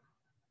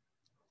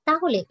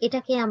তাহলে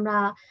এটাকে আমরা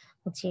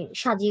হচ্ছে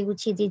সাজিয়ে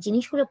গুছিয়ে যে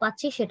জিনিসগুলো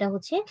পাচ্ছি, সেটা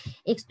হচ্ছে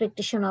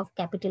এক্সপেকটেশন অফ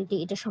ক্যাপিটাল টি,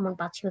 এটা সমান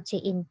পাচ্ছি হচ্ছে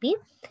NP,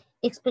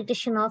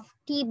 expectation of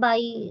T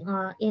by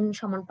N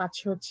সমান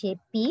পাচ্ছি হচ্ছে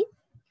P,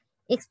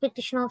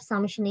 expectation of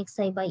summation x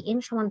I by N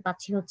সমান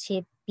পাচ্ছি হচ্ছে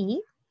P,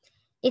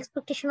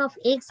 expectation of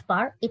x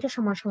bar এটা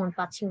সমান সমান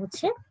পাচ্ছি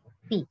হচ্ছে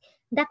পি।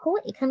 দেখো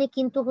এখানে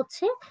কিন্তু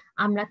হচ্ছে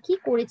আমরা কি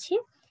করেছি,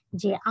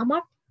 যে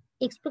আমার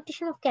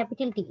এক্সপেকটেশন অফ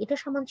ক্যাপিটাল টি এটা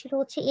সমান ছিল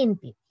হচ্ছে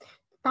এনপি,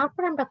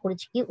 তারপর আমরা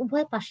করেছি কি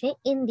উভয় পাশে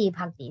এন দিয়ে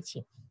ভাগ দিয়েছি।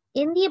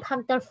 এন দিয়ে ভাগ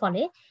দেওয়ার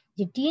ফলে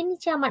যে টি এর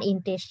নিচে আমার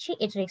এনটা এসছে,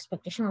 এটার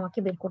এক্সপেকটেশন আমাকে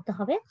বের করতে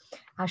হবে।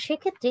 আর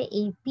সেক্ষেত্রে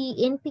এই পি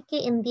এনপি কে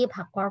এন দিয়ে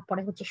ভাগ করার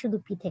পরে হচ্ছে শুধু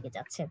পি থেকে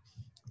যাচ্ছে।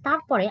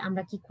 তারপরে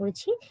আমরা কি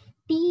করেছি,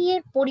 টি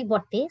এর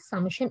পরিবর্তে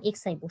সামেশন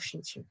এক্স আই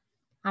বসিয়েছি,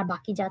 আর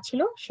বাকি যা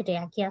ছিল সেটা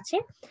একই আছে।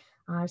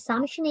 আর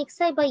summation x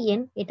I by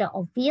N এটা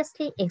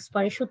অবভিয়াসলি এক্স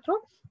বারের সূত্র,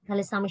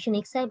 তাহলে summation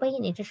x I by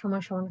N এটা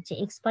সমান সমান হচ্ছে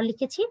এক্স বার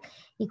লিখেছি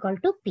ইকুয়াল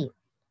টু পি।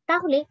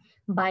 তাহলে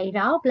by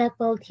Rao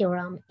Blackwell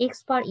theorem,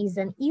 X bar is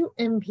an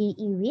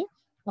UMVUE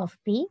of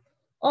P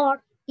or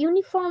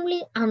uniformly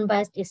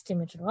unbiased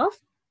estimator of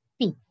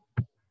P.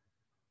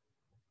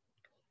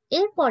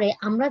 এরপরে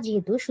আমরা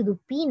যেহেতু শুধু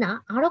পি না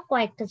আরো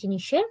কয়েকটা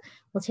জিনিসের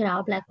হচ্ছে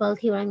রাও ব্ল্যাকওয়েল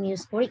থিওরেম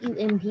ইউজ করে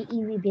ইউএমভি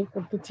বের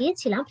করতে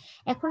চেয়েছিলাম,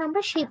 এখন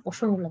আমরা সেই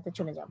প্রশ্নগুলোতে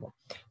চলে যাব।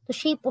 তো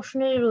সেই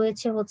প্রশ্নে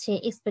রয়েছে হচ্ছে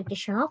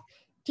expectation of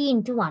T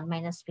into 1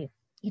 - P.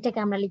 এটাকে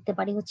আমরা লিখতে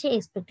পারি হচ্ছে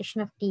expectation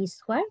of T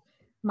square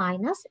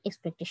minus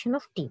expectation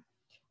of টি।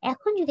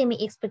 এখন যদি আমি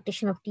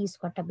এক্সপেকটেশন অফ টি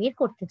স্কোয়ারটা বের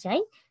করতে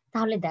চাই,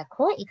 তাহলে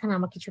দেখো এখানে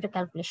আমার কিছুটা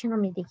ক্যালকুলেশন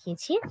আমি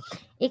দেখিয়েছি।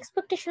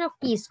 এক্সপেকটেশন অফ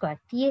টি স্কোয়ার,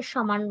 টি এর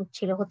সমান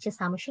ছিল হচ্ছে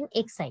সামেশন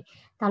এক্স আই,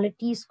 তাহলে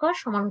টি স্কোয়ার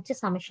সমান হচ্ছে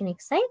সামেশন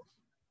এক্স আই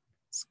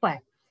স্কোয়ার।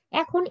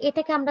 এখন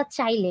এটাকে আমরা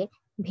চাইলে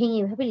ভেঙে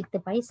এভাবে লিখতে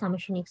পারি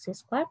summation x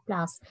square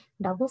plus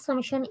double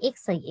summation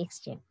x I x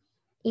J.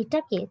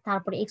 এটাকে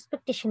তারপরে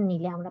এক্সপেকটেশন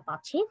নিলে আমরা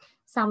পাচ্ছি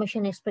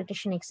summation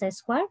expectation x I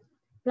square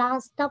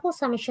plus double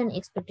summation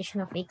expectation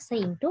of x I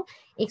into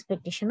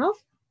expectation of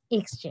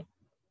x J.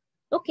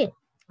 ওকে,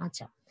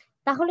 আচ্ছা,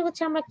 তাহলে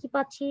হচ্ছে আমরা কি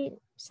পাচ্ছি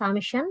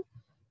সামেশন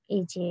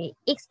এই যে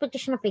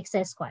expectation of x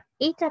I square,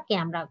 এইটাকে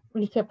আমরা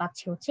লিখে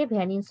পাচ্ছি হচ্ছে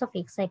variance of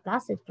x I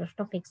plus expression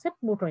of x I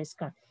পুরোটার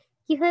স্কোয়ার।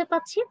 কিভাবে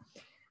পাচ্ছি?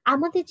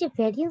 আমাদের যে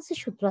ভ্যারিয়েন্সের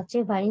সূত্র আছে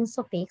variance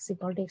of x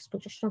equal to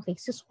expectation of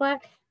x square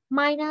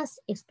minus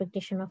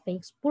expectation of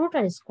x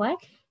পুরোটার স্কোয়ার,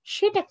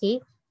 সেটাকে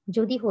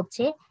যদি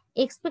হচ্ছে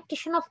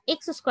এক্সপেকটেশন অফ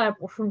এক্স স্কোয়ার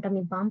পোর্শনটা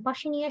আমি বাম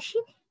পাশে নিয়ে আসি,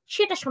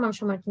 সেটা সমান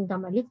সমান কিন্তু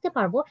আমরা লিখতে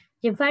পারবো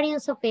যে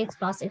variance of x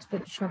plus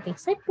expectation of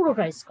x I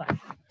পুরোটার স্কোয়ার।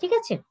 ঠিক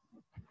আছে,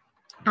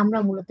 আমরা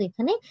মূলত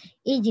এখানে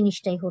এই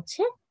জিনিসটাই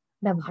হচ্ছে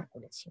ব্যবহার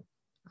করেছি।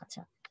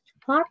 আচ্ছা,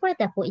 হওয়ার পরে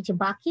দেখো এই যে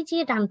বাকি যে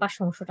ডান পাশ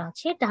অংশটা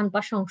আছে, ডান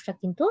পাশ অংশটা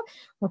কিন্তু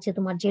হচ্ছে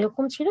তোমার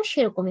যেরকম ছিল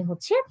সেরকমই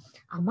হচ্ছে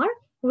আমার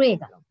রয়ে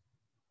গেল।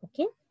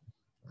 ওকে,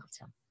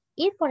 আচ্ছা,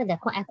 এরপরে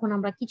দেখো এখন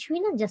আমরা কিছুই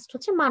না জাস্ট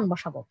হচ্ছে মান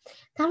বসাবো।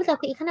 তাহলে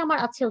দেখো এখানে আমার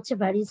আছে হচ্ছে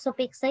ভ্যারিয়েন্স অফ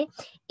এক্স আই,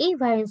 এই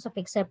ভ্যারিয়েন্স অফ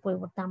এক্স আই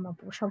পরিবর্তে আমরা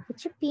বসাবো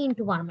হচ্ছে পি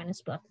ইন্টু 1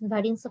 - পি, অর্থাৎ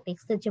ভ্যারিয়েন্স অফ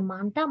এক্স এর যে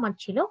মানটা আমার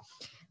ছিল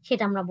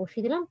সেটা আমরা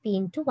বসিয়ে দিলাম পি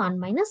ইন্টু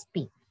 1 -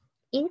 পি।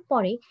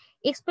 এরপরে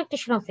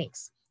expectation of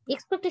x,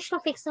 expectation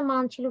of x এর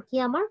মান ছিল কি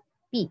আমার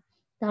পি,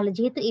 তাহলে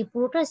যেহেতু এই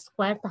পুরোটা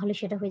স্কোয়ার তাহলে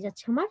সেটা হয়ে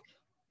যাচ্ছে আমার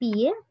পি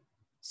এর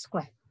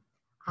স্কোয়ার।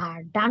 আর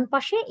ডান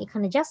পাশে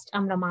এখানে জাস্ট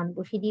আমরা মান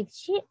বসিয়ে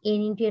দিচ্ছি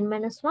N into N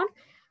minus one,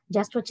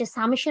 just হচ্ছে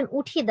সামেশন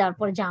উঠিয়ে দেওয়ার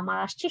পরে যা আমার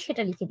আসছে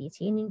সেটা লিখে দিয়েছি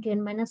N into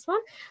N minus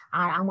one.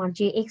 আর আমার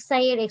যে এক্স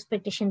আই এর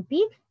এক্সপেকটেশন পি,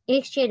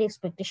 এক্স এর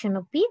এক্সপেকটেশন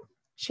অফ পি,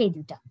 সেই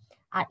দুটা।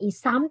 আর এই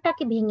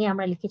সামটাকে ভেঙে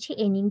আমরা লিখেছি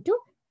N into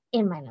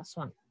N minus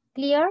one.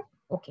 Clear?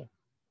 ওকে,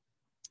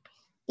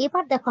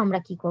 এবার দেখো আমরা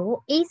কি করব,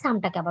 এই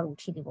সামটাকে আবার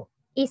উঠিয়ে দিব।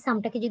 এই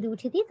সামটাকে যদি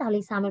উঠিয়ে দিই তাহলে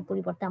এই সামের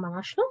পরিবর্তে আমার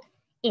আসলো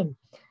এন,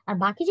 আর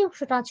বাকি যে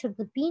অংশটা আছে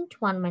P into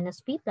 1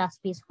 - P plus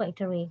P square,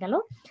 এটা রয়ে গেল।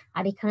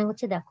 আর এখানে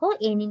হচ্ছে দেখো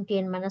N into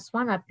N minus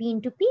one আর P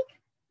into P,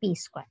 P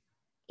square,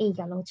 এই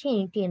গেল হচ্ছে N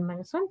into N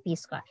minus one P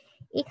square.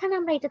 এখানে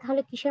আমরা এটা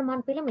তাহলে কিসের মান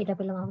পেলাম? এটা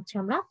পেলাম হচ্ছে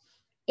আমরা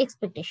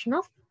expectation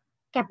of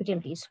capital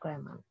T square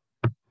মান।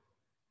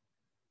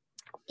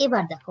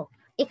 এবার দেখো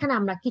এখানে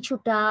আমরা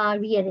কিছুটা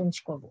রিঅ্যারেঞ্জ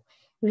করব,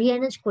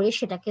 রিঅ্যারেঞ্জ করে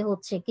সেটাকে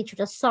হচ্ছে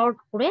কিছুটা সর্ট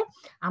করে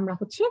আমরা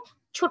হচ্ছে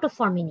ছোট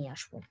ফর্মে নিয়ে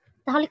আসবো।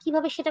 তাহলে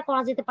কিভাবে সেটা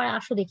করা যেতে পারে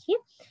আসো দেখি,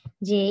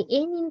 যে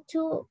N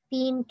into P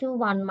into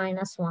 1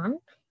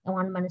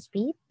 -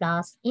 P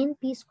plus N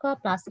P square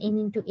plus N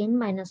into N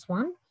minus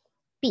one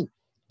P.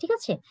 ঠিক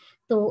আছে,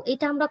 তো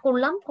এটা আমরা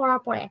করলাম, করার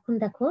পর এখন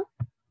দেখো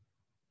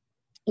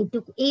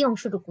এইটুকু এই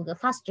অংশটুকুকে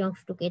ফার্স্ট যে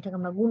অংশটুকু এটাকে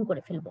আমরা গুণ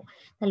করে ফেলবো।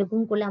 তাহলে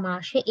গুণ করলে আমার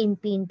আসে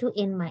এনপি ইন্টু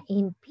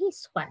এনপি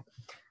স্কোয়ার,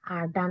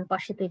 আর ডান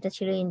পাশে তো এটা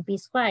ছিল এনপি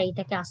স্কোয়ার,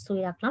 এটাকে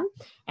আস্তই রাখলাম।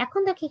 এখন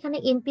দেখি এখানে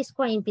এনপি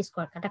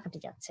স্কোয়ার কাটাকাটি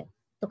যাচ্ছে,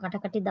 তো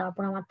কাটাকাটি দেওয়ার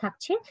পর আমার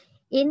থাকছে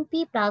NP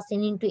plus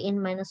N into N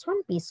minus one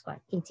P square,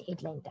 এই যে এই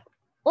লাইনটা।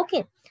 ওকে,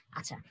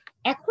 আচ্ছা,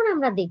 এখন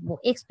আমরা দেখবো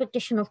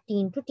expectation of T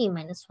into T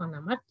minus one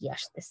আমার কি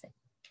আসতেছে।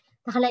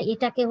 তাহলে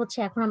এটাকে হচ্ছে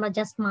এখন আমরা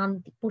জাস্ট মান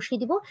বসিয়ে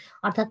দিব,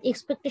 অর্থাৎ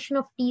expectation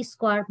of T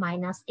square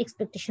minus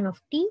expectation of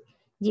টি,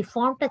 যে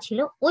ফর্মটা ছিল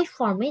ওই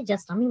ফর্মে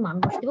জাস্ট আমি মান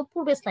বসিয়ে দিব।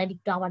 পূর্বের স্লাইড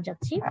একটু আবার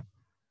যাচ্ছি,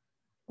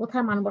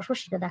 কোথায় মান বসবো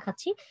সেটা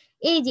দেখাচ্ছি।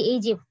 এই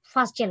যে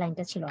ফার্স্ট যে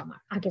লাইনটা ছিল আমার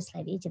আগের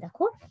স্লাইডে, এই যে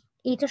দেখো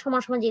এইটা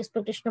সমান সমান যে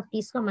expectation of T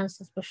square minus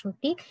expectation of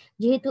টি,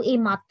 যেহেতু এই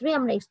মাত্রই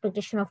আমরা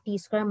এক্সপেকটেশন অফ টি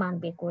স্কোয়ার মান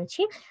বের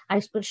করেছি আর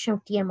এক্সপেকটেশন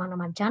অফ টি এর মান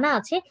আমার জানা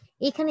আছে,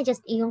 এখানে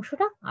জাস্ট এই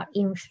অংশটা আর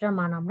এই অংশটার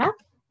মান আমরা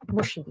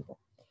বসিয়ে দিব।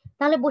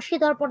 তাহলে বসিয়ে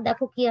দেওয়ার পর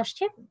দেখো কি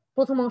আসছে,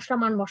 প্রথম অংশটার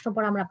মান বসানোর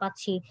পর আমরা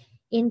পাচ্ছি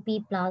NP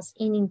plus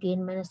N into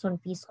N minus one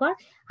P square,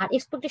 R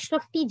expectation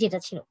of টি যেটা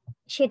ছিল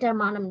সেটার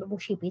মান আমরা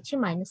বসিয়ে পেয়েছি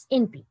মাইনাস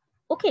এনপি।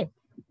 ওকে,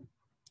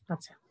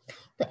 আচ্ছা,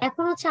 তো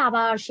এখন হচ্ছে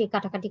আবার সেই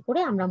কাটাকাটি করে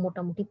আমরা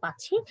মোটামুটি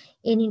পাচ্ছি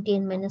N into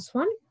N minus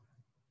one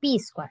P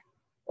square.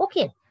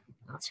 ওকে,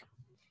 আচ্ছা,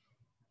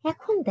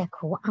 এখন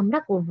দেখো আমরা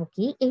করব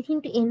কি, eight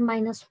into N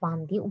minus one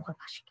দিয়ে উভয়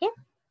পাশকে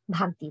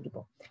ভাগ দিয়ে দিব।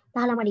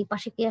 তাহলে আমার এই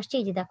পাশে কি আসছে,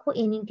 এই যে দেখো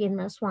N into N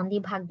minus one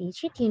দিয়ে ভাগ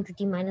দিয়েছি টি ইন্টু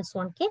টি মাইনাস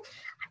ওয়ান কে,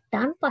 আর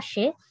ডান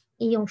পাশে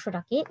এই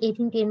অংশটাকে এইট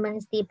ইন্টু এন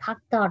মাইনাস দিয়ে ভাগ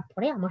দেওয়ার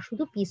পরে আমার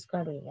শুধু পি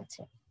স্কোয়ার রয়ে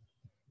গেছে।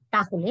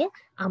 তাহলে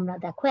আমরা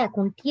দেখো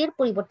এখন টি এর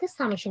পরিবর্তে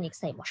সামেশন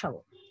এক্স আই বসাবো।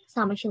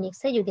 সামেশন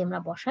এক্স আই যদি আমরা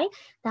বসাই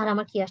তাহলে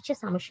আমার কি আসছে,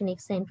 summation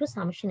x I into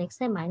summation x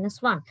I minus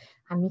one,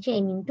 আর নিচে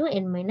N into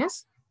N minus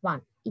one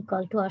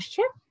equal to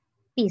আসছে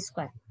পি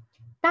স্কোয়ার।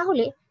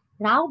 তাহলে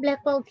রাও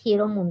ব্ল্যাকওয়েল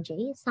থিওরেম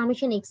অনুযায়ী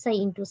summation xi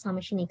into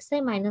summation xi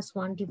minus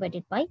 1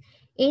 divided by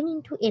n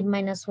into n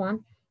minus 1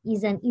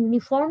 is an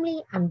uniformly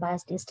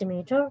unbiased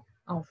estimator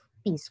of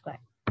p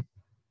square.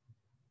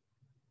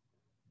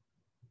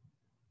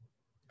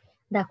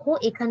 দেখো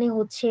এখানে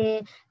হচ্ছে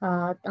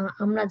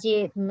আমরা যে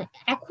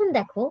এখন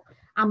দেখো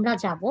আমরা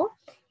যাব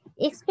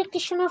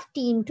expectation of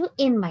T into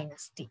n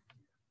minus টি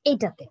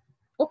এইটাতে।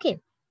 ওকে,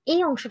 এই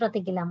অংশটাতে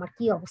গেলে আমার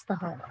কি অবস্থা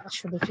হয়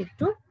আসলে দেখি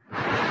একটু।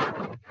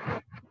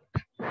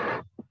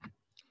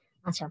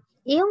 আচ্ছা,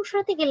 এই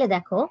অংশটাতে গেলে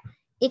দেখো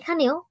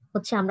এখানেও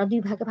হচ্ছে আমরা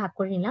দুই ভাগে ভাগ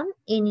করে নিলাম,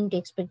 n into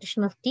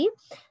expectation of T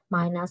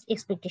minus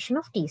expectation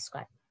of T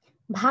square.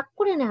 ভাগ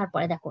করে নেওয়ার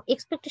পরে দেখো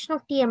এক্সপেকটেশন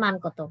অফ টি এর মান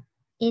কত,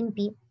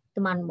 এনপি, তো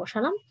মান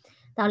বসালাম,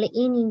 তাহলে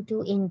n ইন্টু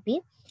এনপি।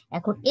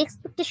 এখন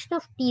এক্সপেকটেশন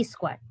অফ টি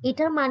স্কোয়ার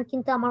এটার মান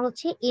কিন্তু আমার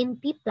হচ্ছে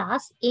NP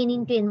plus n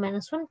into n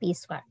minus 1 P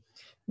square.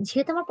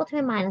 যেহেতু আমার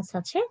প্রথমে মাইনাস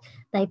আছে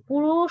তাই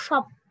পুরো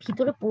সব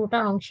ভিতরে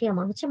পুরোটার অংশে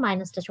আমার হচ্ছে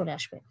মাইনাসটা চলে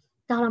আসবে।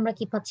 তাহলে আমরা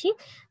কি পাচ্ছি,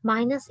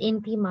 minus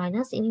NP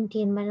minus n into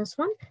n minus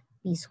 1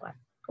 P square.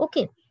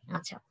 ওকে,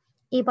 আচ্ছা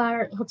এবার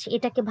হচ্ছে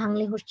এটাকে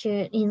ভাঙলে হচ্ছে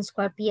n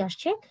স্কোয়ার পি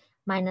আসছে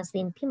minus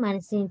NP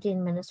minus n into n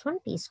minus 1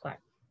 P square.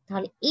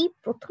 তাহলে এই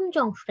প্রথম যে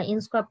অংশটা n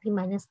square P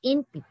minus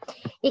NP,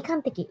 এখান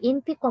থেকে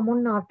এনপি কমন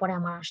নেওয়ার পরে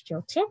আমার আসছে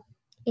হচ্ছে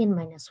n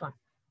মাইনাস 1।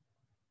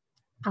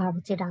 আর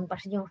হচ্ছে ডান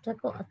পাশে যে অংশটা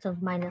অর্থাৎ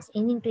minus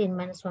n into n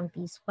minus 1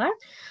 P square,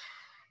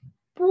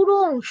 পুরো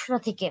অংশটা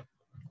থেকে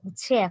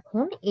হচ্ছে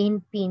এখন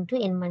এনপি ইন্টু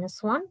n মাইনাস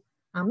 1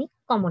 আমি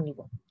কমন নিব।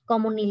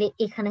 কমন নিলে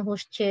এখানে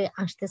হচ্ছে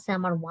আসতেছে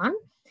আমার 1,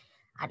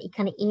 আর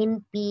এখানে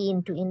NP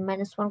into n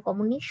minus 1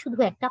 common নিয়ে শুধু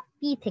একটা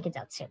পি থেকে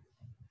যাচ্ছে।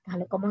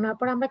 তাহলে কমন নেওয়ার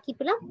পর আমরা কি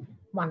পেলাম,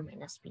 1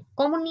 মাইনাস পি।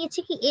 কমন নিয়েছি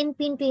কি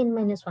এনপি ইন্টু n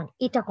মাইনাস 1,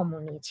 এটা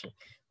কমন নিয়েছি।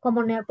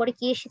 কমন নেওয়ার পরে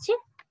কি এসেছে,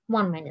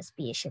 1 মাইনাস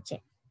পি এসেছে।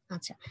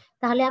 আচ্ছা,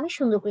 তাহলে আমি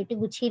সুন্দর করে একটু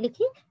গুছিয়ে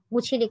লিখি।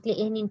 গুছিয়ে লিখলে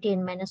n into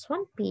n minus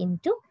 1 P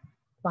into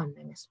 1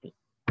 minus P.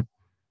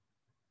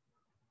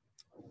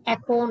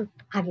 এখন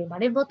আগের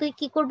বারের মতোই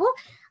কি করব,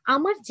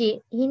 আমার যে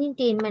n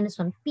into n minus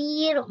 1 P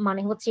এর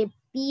মানে হচ্ছে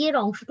পি এর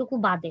অংশটুকু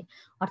বাদে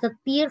অর্থাৎ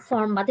পি এর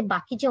ফর্ম বাদে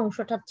বাকি যে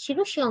অংশটা ছিল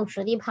সেই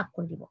অংশটা দিয়ে ভাগ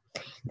করে দিব।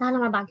 তাহলে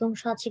আমার বাকি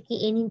অংশ আছে কি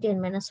n ইন্টু n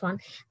মাইনাস 1,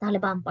 তাহলে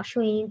বাম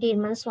পাশেও n ইন্টু n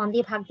মাইনাস 1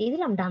 দিয়ে ভাগ দিয়ে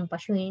দিলাম, ডান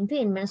পাশেও n ইন্টু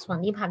n মাইনাস 1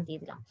 দিয়ে ভাগ দিয়ে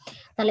দিলাম।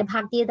 তাহলে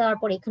ভাগ দিয়ে দেওয়ার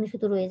পর এখানে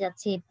শুধু রয়ে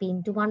যাচ্ছে p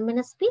ইন্টু 1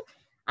 মাইনাস পি,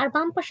 আর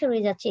বাম পাশে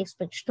রয়ে যাচ্ছে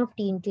expectation of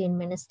T into n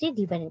minus T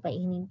divided by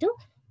n into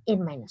n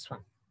minus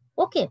 1।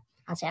 ওকে,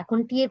 আচ্ছা এখন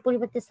টি এর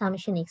পরিবর্তে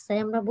সামেশন xi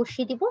আমরা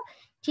বসিয়ে দিব।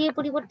 টি এর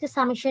পরিবর্তে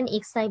সামেশন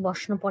xi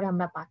বসানোর পরে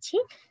আমরা পাচ্ছি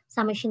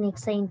summation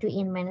xi into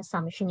n minus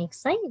summation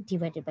xi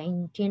divided by n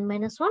into n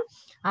minus 1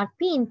 R p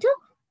into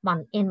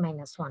 1 n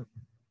minus 1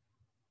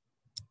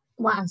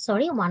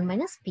 1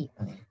 minus P.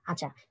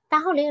 আচ্ছা,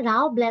 তাহলে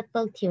রাও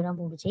ব্ল্যাকওয়েল থিওরেম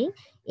অনুযায়ী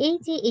এই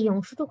যে এই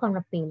অংশটুকু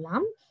আমরা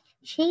পেলাম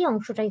সেই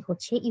অংশটাই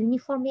হচ্ছে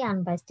uniformly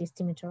unbiased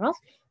estimator of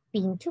p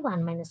into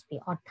 1 minus P,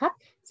 অর্থাৎ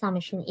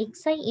summation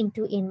xi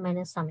into n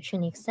minus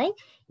summation xi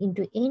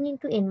into n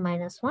into n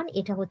minus 1,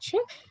 এটা হচ্ছে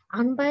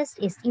unbiased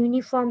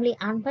uniformly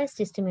unbiased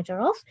estimator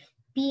of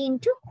p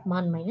into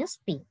 1 minus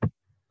P.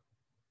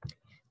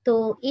 তো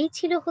এই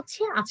ছিল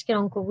হচ্ছে আজকের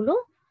অঙ্কগুলো।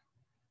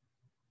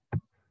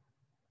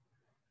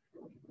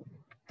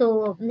 তো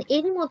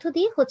এর মধ্য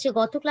দিয়ে হচ্ছে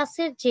গত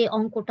ক্লাসের যে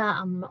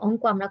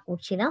অঙ্ক আমরা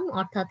করছিলাম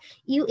অর্থাৎ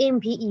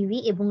UMVUE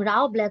এবং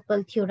রাও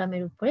ব্ল্যাকওয়েল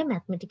থিওরামের উপরে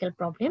ম্যাথমেটিক্যাল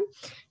প্রবলেম,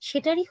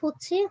 সেটারই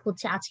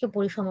হচ্ছে আজকে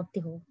পরিসমাপ্তি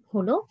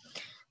হলো।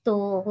 তো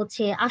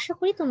হচ্ছে আশা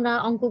করি তোমরা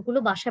অঙ্কগুলো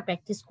বাসায়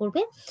প্র্যাকটিস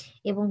করবে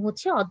এবং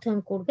হচ্ছে অধ্যয়ন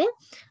করবে।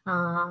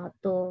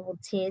 তো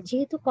হচ্ছে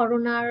যেহেতু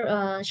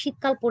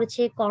শীতকাল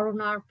পড়েছে,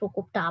 করোনার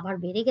প্রকোপটা আবার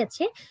বেড়ে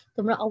গেছে,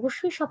 তোমরা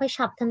অবশ্যই সবাই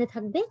সাবধানে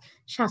থাকবে,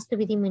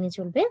 স্বাস্থ্যবিধি মেনে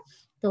চলবে।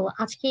 তো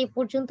আজকে এই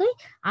পর্যন্তই,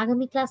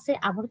 আগামী ক্লাসে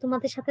আবার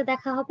তোমাদের সাথে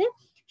দেখা হবে।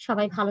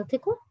 সবাই ভালো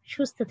থেকো,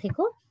 সুস্থ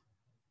থেকো,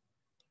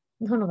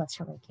 ধন্যবাদ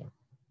সবাইকে।